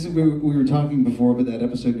thinking, this is where we were talking before about that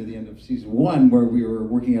episode near the end of season 1 where we were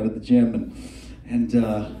working out at the gym and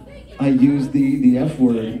I used the F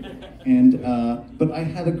word but I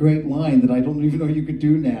had a great line that I don't even know you could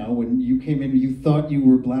do now. When you came in, you thought you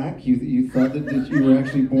were black. You thought that you were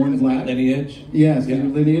actually born black. Lineage? Yes, Yeah. your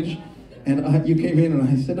lineage. And you came in and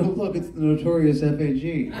I said, oh look, it's the notorious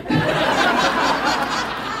FAG.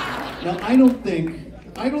 Now I don't think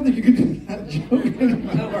you could do that joke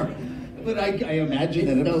anymore. But I imagine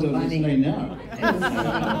that It's so episode funny. is right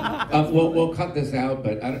now. We'll cut this out,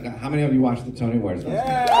 but I don't know. How many of you watched the Tony Awards? Okay.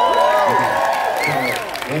 So,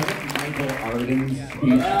 wasn't Michael Arden's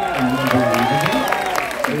speech unbelievable?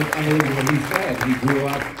 It was unbelievable. He said he grew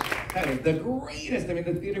up, that was the greatest. I mean,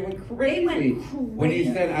 the theater went crazy. They went When he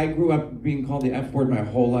crazy. said, I grew up being called the F word my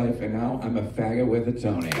whole life, and now I'm a faggot with a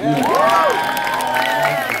Tony.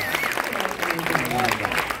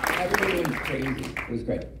 Everybody went crazy. It was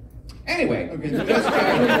great. Anyway, Okay. just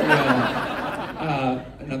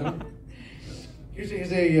another one.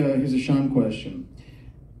 Here's a Sean question.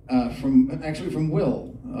 From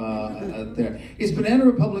Will. There. Is Banana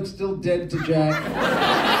Republic still dead to Jack?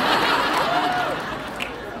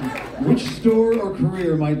 Which store or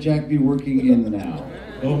career might Jack be working in now?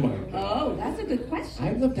 Oh my God. Oh, that's a good question.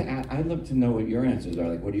 I'd love to know what your answers are.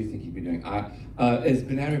 Like, what do you think he'd be doing? Is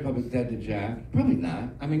Banana Republic dead to Jack? Probably not.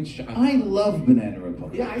 I mean, I love Banana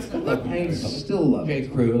Republic. yeah, I still love Banana I Republic. still love it. Jay's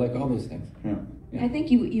Crew, like all those things. Yeah. Yeah. I think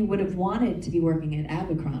you would have wanted to be working at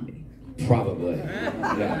Abercrombie, Probably.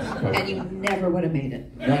 Yes. Probably. and you never would have made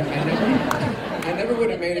it. I never would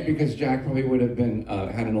have made it because Jack probably would have been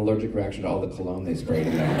had an allergic reaction to all the cologne they sprayed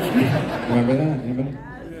in there. Remember that? Anybody?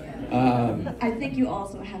 I think you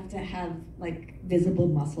also have to have like visible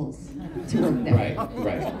muscles to work there. Right.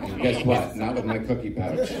 And guess what? Not with my cookie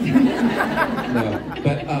pouch. No.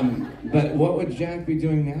 But what would Jack be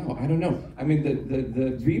doing now? I don't know. I mean,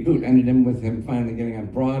 the reboot ended with him finally getting on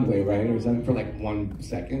Broadway, right? Or something for like 1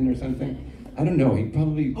 second or something. I don't know. He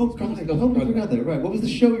probably. Oh, God, I totally forgot that. Right. What was the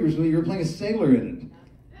show you were playing a sailor in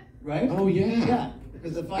it? Right? Oh yeah. Yeah.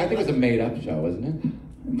 Because I think it was a made-up show, wasn't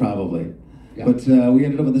it? Probably. Yeah. But we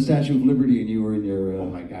ended up with the Statue of Liberty, and you were in your. Oh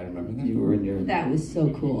my God! Remember that? You were in your That was so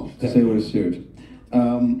cool. sailor suit. Hold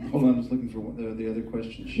on, I'm just looking for the other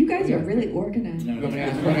questions. You guys are really organized. You want me to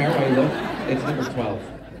ask one while you look? It's number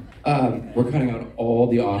 12. We're cutting out all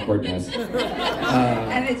the awkwardness.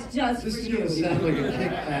 And it's just This is for going to you. sound like a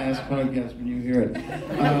kick-ass podcast when you hear it.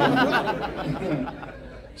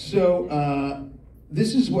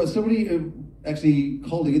 This is what somebody actually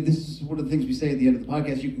called it. This is one of the things we say at the end of the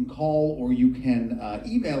podcast. You can call or you can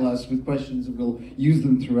email us with questions, and we'll use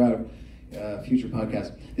them throughout future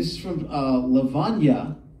podcasts. This is from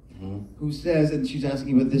Lavanya, who says, and she's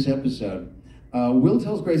asking about this episode. Will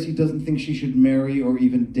tells Grace he doesn't think she should marry or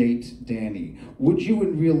even date Danny. Would you,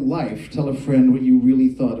 in real life, tell a friend what you really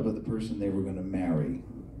thought about the person they were going to marry?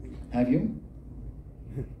 Have you?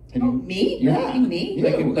 Have Oh, you? me? You're Yeah. asking me? Yeah.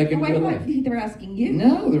 Like in Oh, I real thought life. they're asking you.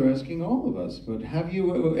 No, they're asking all of us. But have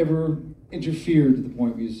you ever interfered to the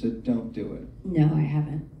point where you said, "Don't do it"? No, I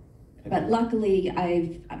haven't. But luckily,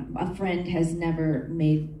 a friend has never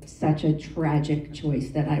made such a tragic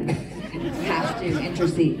choice that I would have to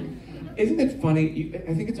intercede. Isn't it funny?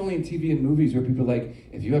 I think it's only in TV and movies where people are like,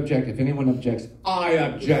 if you object, if anyone objects, I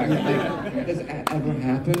object. Like, does that ever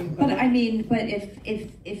happen? But I mean, but if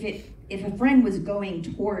a friend was going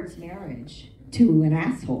towards marriage to an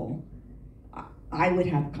asshole, I would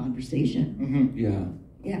have a conversation. Mm-hmm. Yeah.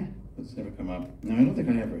 Yeah. That's never come up. No, I don't think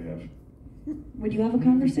I ever have. Would you have a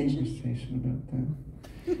conversation? Conversation about that?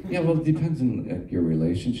 Yeah, well, it depends on your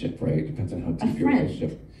relationship, right? Depends on how deep your friend.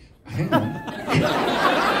 relationship. Hang on.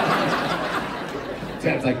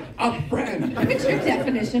 Sounds like a friend. What's your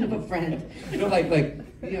definition of a friend? You know, like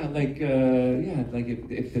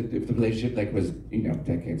if the relationship like was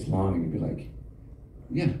decades long, and you'd be like,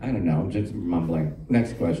 yeah, I don't know, just mumbling.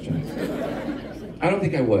 Next question. I don't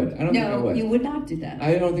think I would. I don't think I would. You would not do that.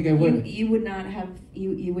 I don't think I would. You would not have.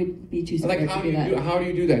 You would be too scared Like how to do do you that. how do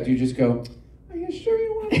you do that? Do you just go? Are you sure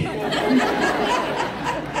you want?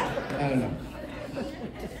 I don't know.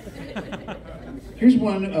 Here's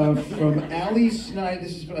one from Allie Snyder.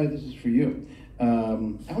 This is for you.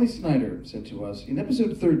 Allie Snyder said to us in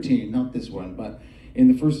episode 13, not this one, but in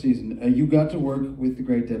the first season, you got to work with the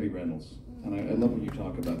great Debbie Reynolds, and I love when you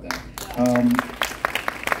talk about that. I'm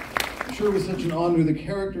sure it was such an honor. The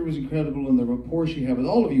character was incredible, and the rapport she had with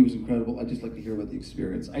all of you was incredible. I'd just like to hear about the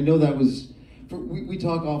experience. I know that was. We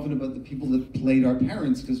talk often about the people that played our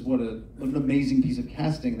parents, because what an amazing piece of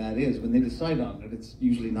casting that is. When they decide on it, it's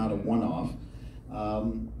usually not a one-off.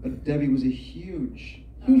 But Debbie was a huge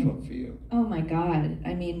one for you. Oh my God!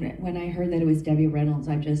 I mean, when I heard that it was Debbie Reynolds,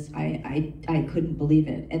 I couldn't believe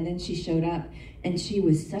it. And then she showed up, and she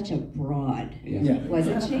was such a broad,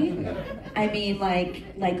 wasn't she? Yeah. I mean, like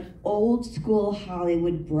old school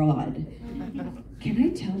Hollywood broad. Can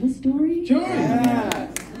I tell the story? Sure.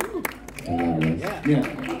 Yeah.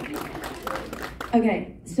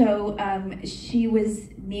 Okay, so she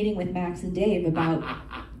was meeting with Max and Dave about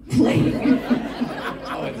playing.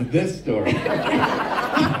 Oh, it's this story.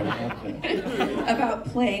 About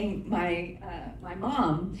playing my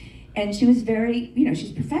mom, and she was very,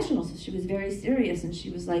 she's professional, so she was very serious, and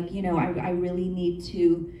she was like, I really need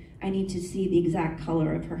to see the exact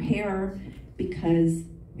color of her hair because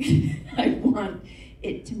I want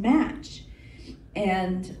it to match.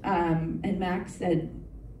 And Max said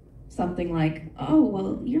something like, "Oh,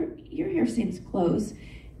 well, your hair seems close,"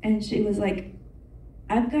 and she was like,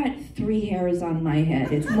 "I've got 3 hairs on my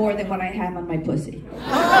head. It's more than what I have on my pussy."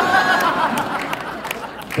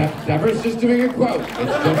 Deborah's just doing a quote. It's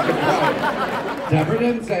just a quote. Deborah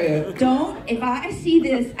didn't say it. If I see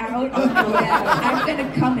this out on the web, I'm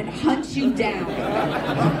gonna come and hunt you down.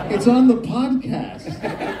 It's on the podcast.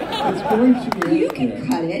 It's going to be. You can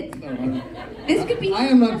cut it. This could be. I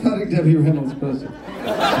am not cutting Debbie Reynolds' pussy.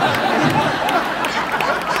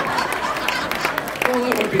 Well,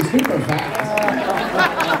 it would be super fast.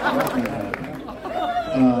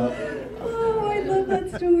 Oh, I love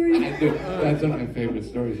that story. I do. That's one of my favorite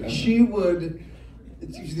stories ever.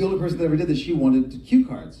 She's the only person that ever did this. She wanted cue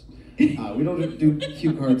cards. We don't do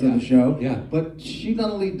cue cards on the show. Yeah. But she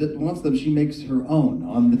not only wants them, she makes her own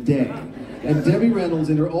on the day. And Debbie Reynolds,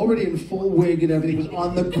 already in full wig and everything, was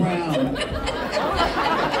on the ground.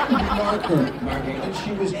 Marker. And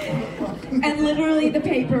she was. And literally the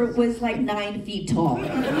paper was like 9 feet tall.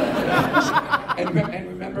 And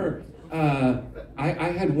remember,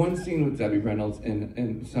 I had one scene with Debbie Reynolds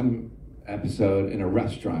in some episode in a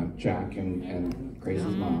restaurant, Jack and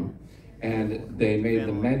Grace's mom, and they made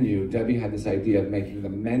the menu. Debbie had this idea of making the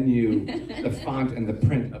menu, the font and the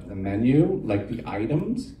print of the menu, like the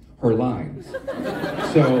items, her lines.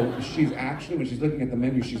 So she's actually, when she's looking at the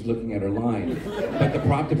menu, she's looking at her line. But the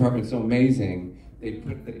prop department's so amazing, they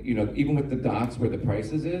put, even with the dots where the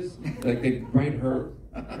prices is, like they write her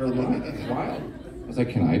line. It's wild. I was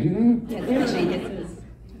like, can I do that? Yeah, they're geniuses.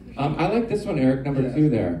 I like this one, Eric, number 2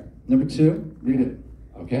 there. Number 2, read it.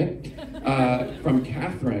 Okay. From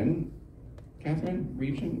Catherine. Catherine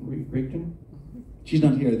Region? She's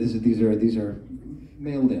not here. These are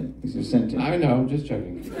mailed in. These are sent in. I know, just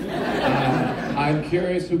checking. I'm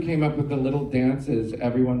curious who came up with the little dances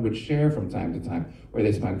everyone would share from time to time. Were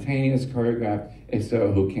they spontaneous, choreographed? If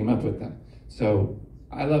so, who came up with them? So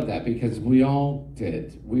I love that because we all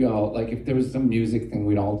did. We all, like if there was some music thing,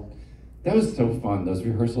 that was so fun. Those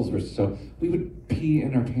rehearsals were we would pee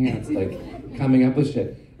in our pants, like coming up with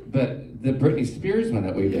shit. But the Britney Spears one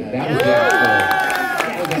that we did, that was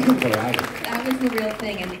That was the real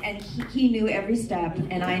thing, and he knew every step,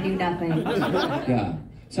 and I knew nothing. Yeah.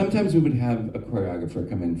 Sometimes we would have a choreographer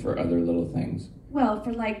come in for other little things. Well,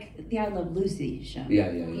 for like the I Love Lucy show. Yeah.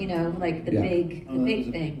 You know, like the Yeah. big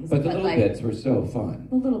things. But the little like, bits were so fun.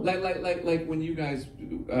 The little like when you guys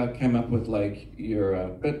came up with like your All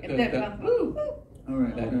right.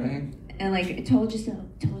 that thing. And like, I told you so.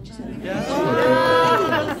 The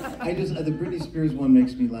Britney Spears one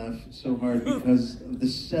makes me laugh so hard because the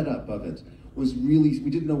setup of it was really, we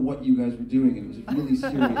didn't know what you guys were doing, and it was really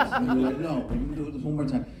serious. And we were like, no, we're going to do this one more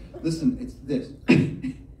time. Listen, it's this.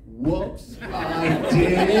 Whoops, I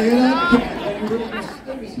did it again.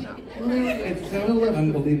 It's so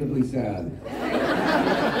unbelievably sad.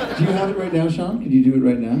 Do you have it right now, Sean? Can you do it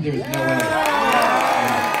right now? There's no way.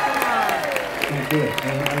 Can't do it. I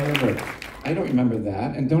remember it. I don't remember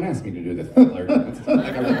that, and don't ask me to do the Thriller. It's not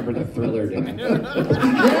like I remember the Thriller dance.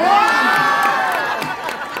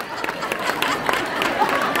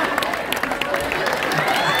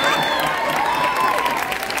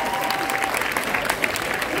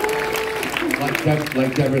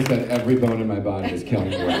 Like Debra said, every bone in my body is killing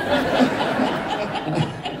me right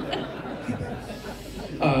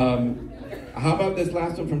now. How about this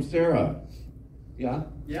last one from Sarah? Yeah?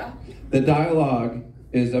 Yeah. The dialogue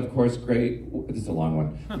is, of course, great. This is a long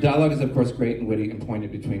one. The dialogue is, of course, great and witty and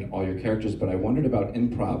pointed between all your characters, but I wondered about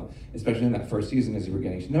improv, especially in that first season as you were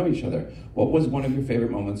getting to know each other. What was one of your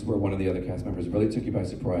favorite moments where one of the other cast members really took you by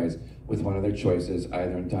surprise with one of their choices,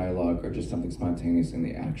 either in dialogue or just something spontaneous in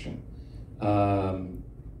the action?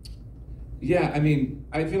 Yeah, I mean,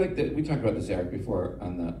 I feel like that we talked about this, Eric, before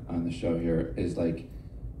on the show here, is like,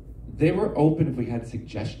 they were open if we had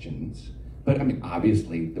suggestions, but I mean,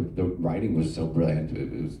 obviously the writing was so brilliant,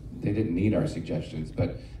 they didn't need our suggestions,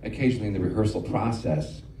 but occasionally in the rehearsal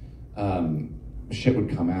process, shit would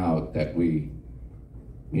come out that we,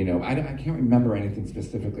 you know, I can't remember anything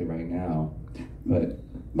specifically right now, but...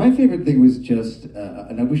 My favorite thing was just,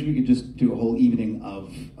 and I wish we could just do a whole evening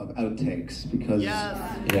of outtakes, because,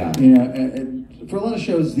 yeah, you know, for a lot of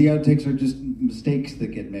shows, the outtakes are just mistakes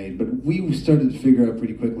that get made, but we started to figure out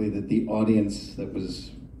pretty quickly that the audience that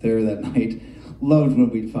was there that night loved when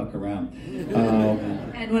we'd fuck around.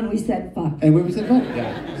 And when we said fuck. And when we said fuck.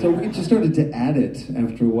 Yeah. So we just started to add it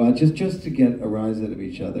after a while, just to get a rise out of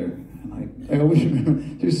each other. And I always remember,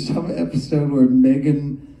 there's some episode where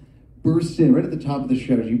Megan bursts in, right at the top of the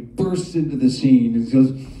show, she bursts into the scene and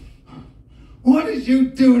goes, "What did you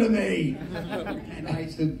do to me?" And I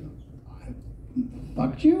said, "I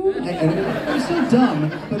fucked you?" It was so dumb,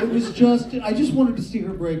 but it was just, I just wanted to see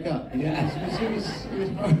her break up. Yeah. It was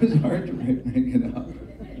hard to break it up.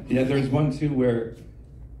 Yeah, there's one too where,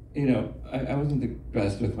 you know, I wasn't the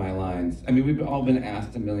best with my lines. I mean, we've all been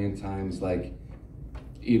asked a million times, like,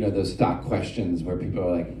 you know, those stock questions where people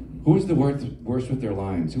are like, who was the worst with their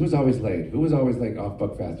lines? Who was always late? Who was always like off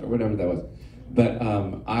book fast or whatever that was? But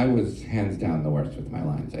I was hands down the worst with my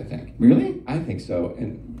lines, I think. Really? I think so.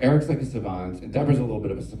 And Eric's like a savant, and Debra's a little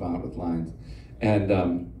bit of a savant with lines. And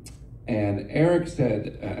Eric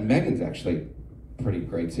said, and Megan's actually pretty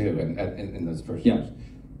great too in those first years.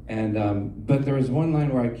 And but there was one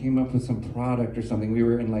line where I came up with some product or something. We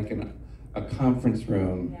were in like a conference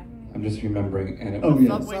room. Yeah. I'm just remembering, and it was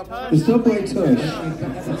the Subway Tush.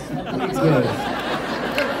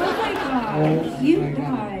 Oh my God, you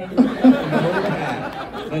died.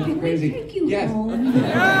 That's Can crazy. we take you Yes. home?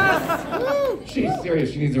 Yes. She's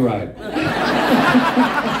serious. She needs a ride.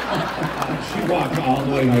 She walked all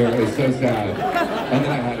the way here. It was so sad. And then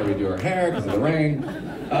I had to redo her hair because of the rain.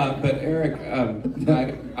 But Eric,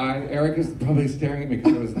 Eric is probably staring at me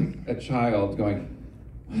because I was like a child going,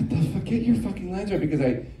 "What the fuck? Get your fucking lines right!" Because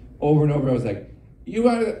over and over, I was like, "You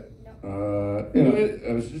gotta." I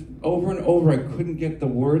was just over and over. I couldn't get the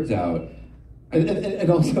words out.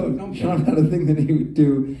 And also, Sean had a thing that he would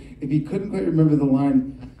do if he couldn't quite remember the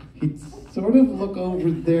line. He'd sort of look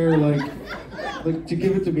over there, like to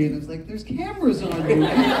give it to me, and it's like, "There's cameras on you. I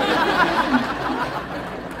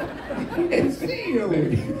can see you."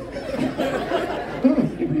 Maybe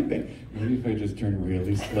if I just turn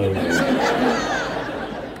really slowly.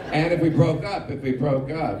 And if we broke up,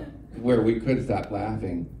 where we could stop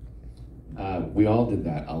laughing, we all did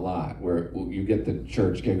that a lot, where you get the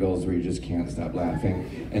church giggles where you just can't stop laughing.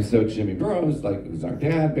 And so Jimmy Burrows, like, who's our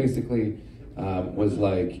dad, basically, was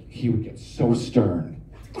like, he would get so stern.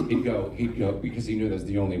 He'd go, because he knew that was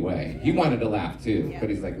the only way. He wanted to laugh too, but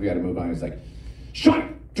he's like, we gotta move on. He's like, "Shut up!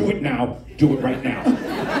 Do it now! Do it right now! You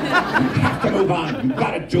have to move on! You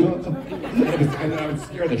gotta do it!" And then I would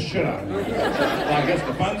scare the shit out of him. Well, I guess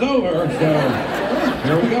the fun's over, so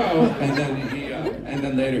here we go. And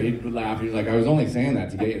then later he'd laugh. He's like, "I was only saying that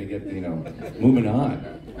to get you to get, moving on."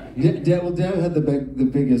 Deb had the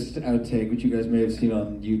biggest outtake, which you guys may have seen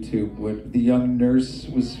on YouTube, what the young nurse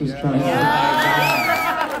was trying to.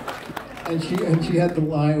 And she had the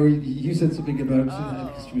line where you said something about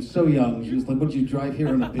because she was so young. She was like, "Would you drive here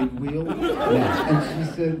on a big wheel?" And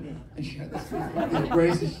she said, and she had this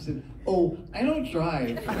grace, and she said, "Oh, I don't drive.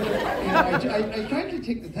 You know, I tried to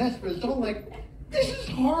take the test, but it's all like, this is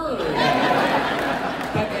hard."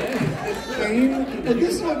 And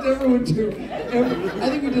this is what Debra would do. I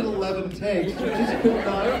think we did 11 takes. We just could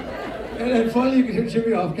not. And then finally you could hear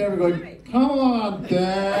Jimmy off camera going, "Come on,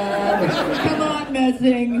 Deb. Come on,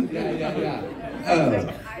 messing." Yeah. Oh,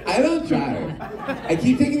 I don't drive. I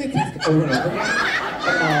keep taking the test over and over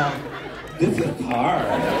again. This is hard. I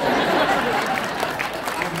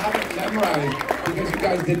haven't memorized because you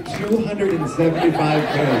guys did 275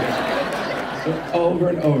 takes. So over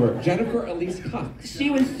and over. Jennifer Elise Cox.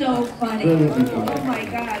 She was so funny. Oh my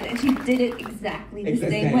God. And she did it exactly the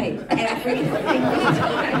same way. Every single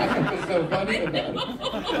time. It was so funny about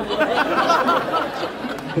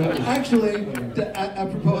it. Actually,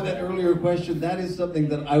 apropos of that earlier question, that is something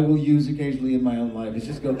that I will use occasionally in my own life. It's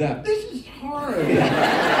just go, this is hard.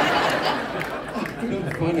 So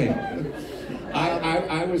funny.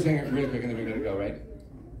 I was saying it really quick and then we're going to go, right?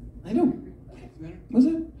 I know. Was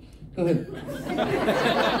it? Go ahead.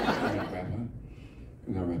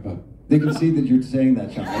 We're gonna wrap up. They can see that you're saying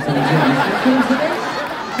that, Sean.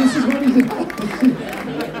 This is what he's.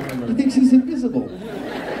 He thinks he's invisible.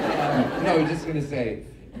 No, I was just gonna say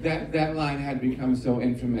that line had become so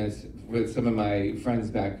infamous with some of my friends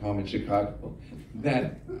back home in Chicago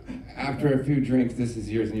that after a few drinks, this is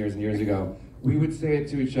years and years and years ago, we would say it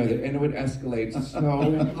to each other, and it would escalate so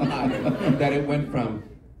high that it went from,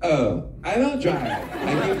 "Oh, I don't drive,"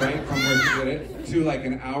 and he right from where he did it, to like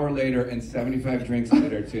an hour later and 75 drinks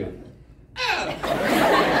later to, "Oh,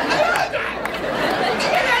 I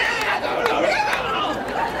don't drive."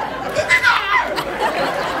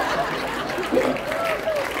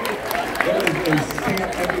 It was a singer,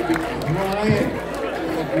 and we'd be crying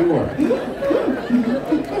on the floor.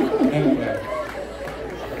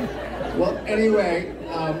 Anyway,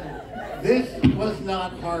 this was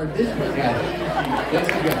not hard. This was easy. This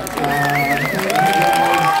is good. Thank you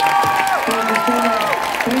guys. Thank you so much.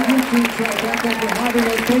 Thank you to Tribeca for having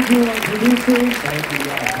us. Thank you, our producers. Thank you,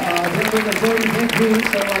 guys. Thank you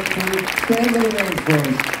so much for standing in for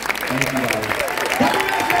us.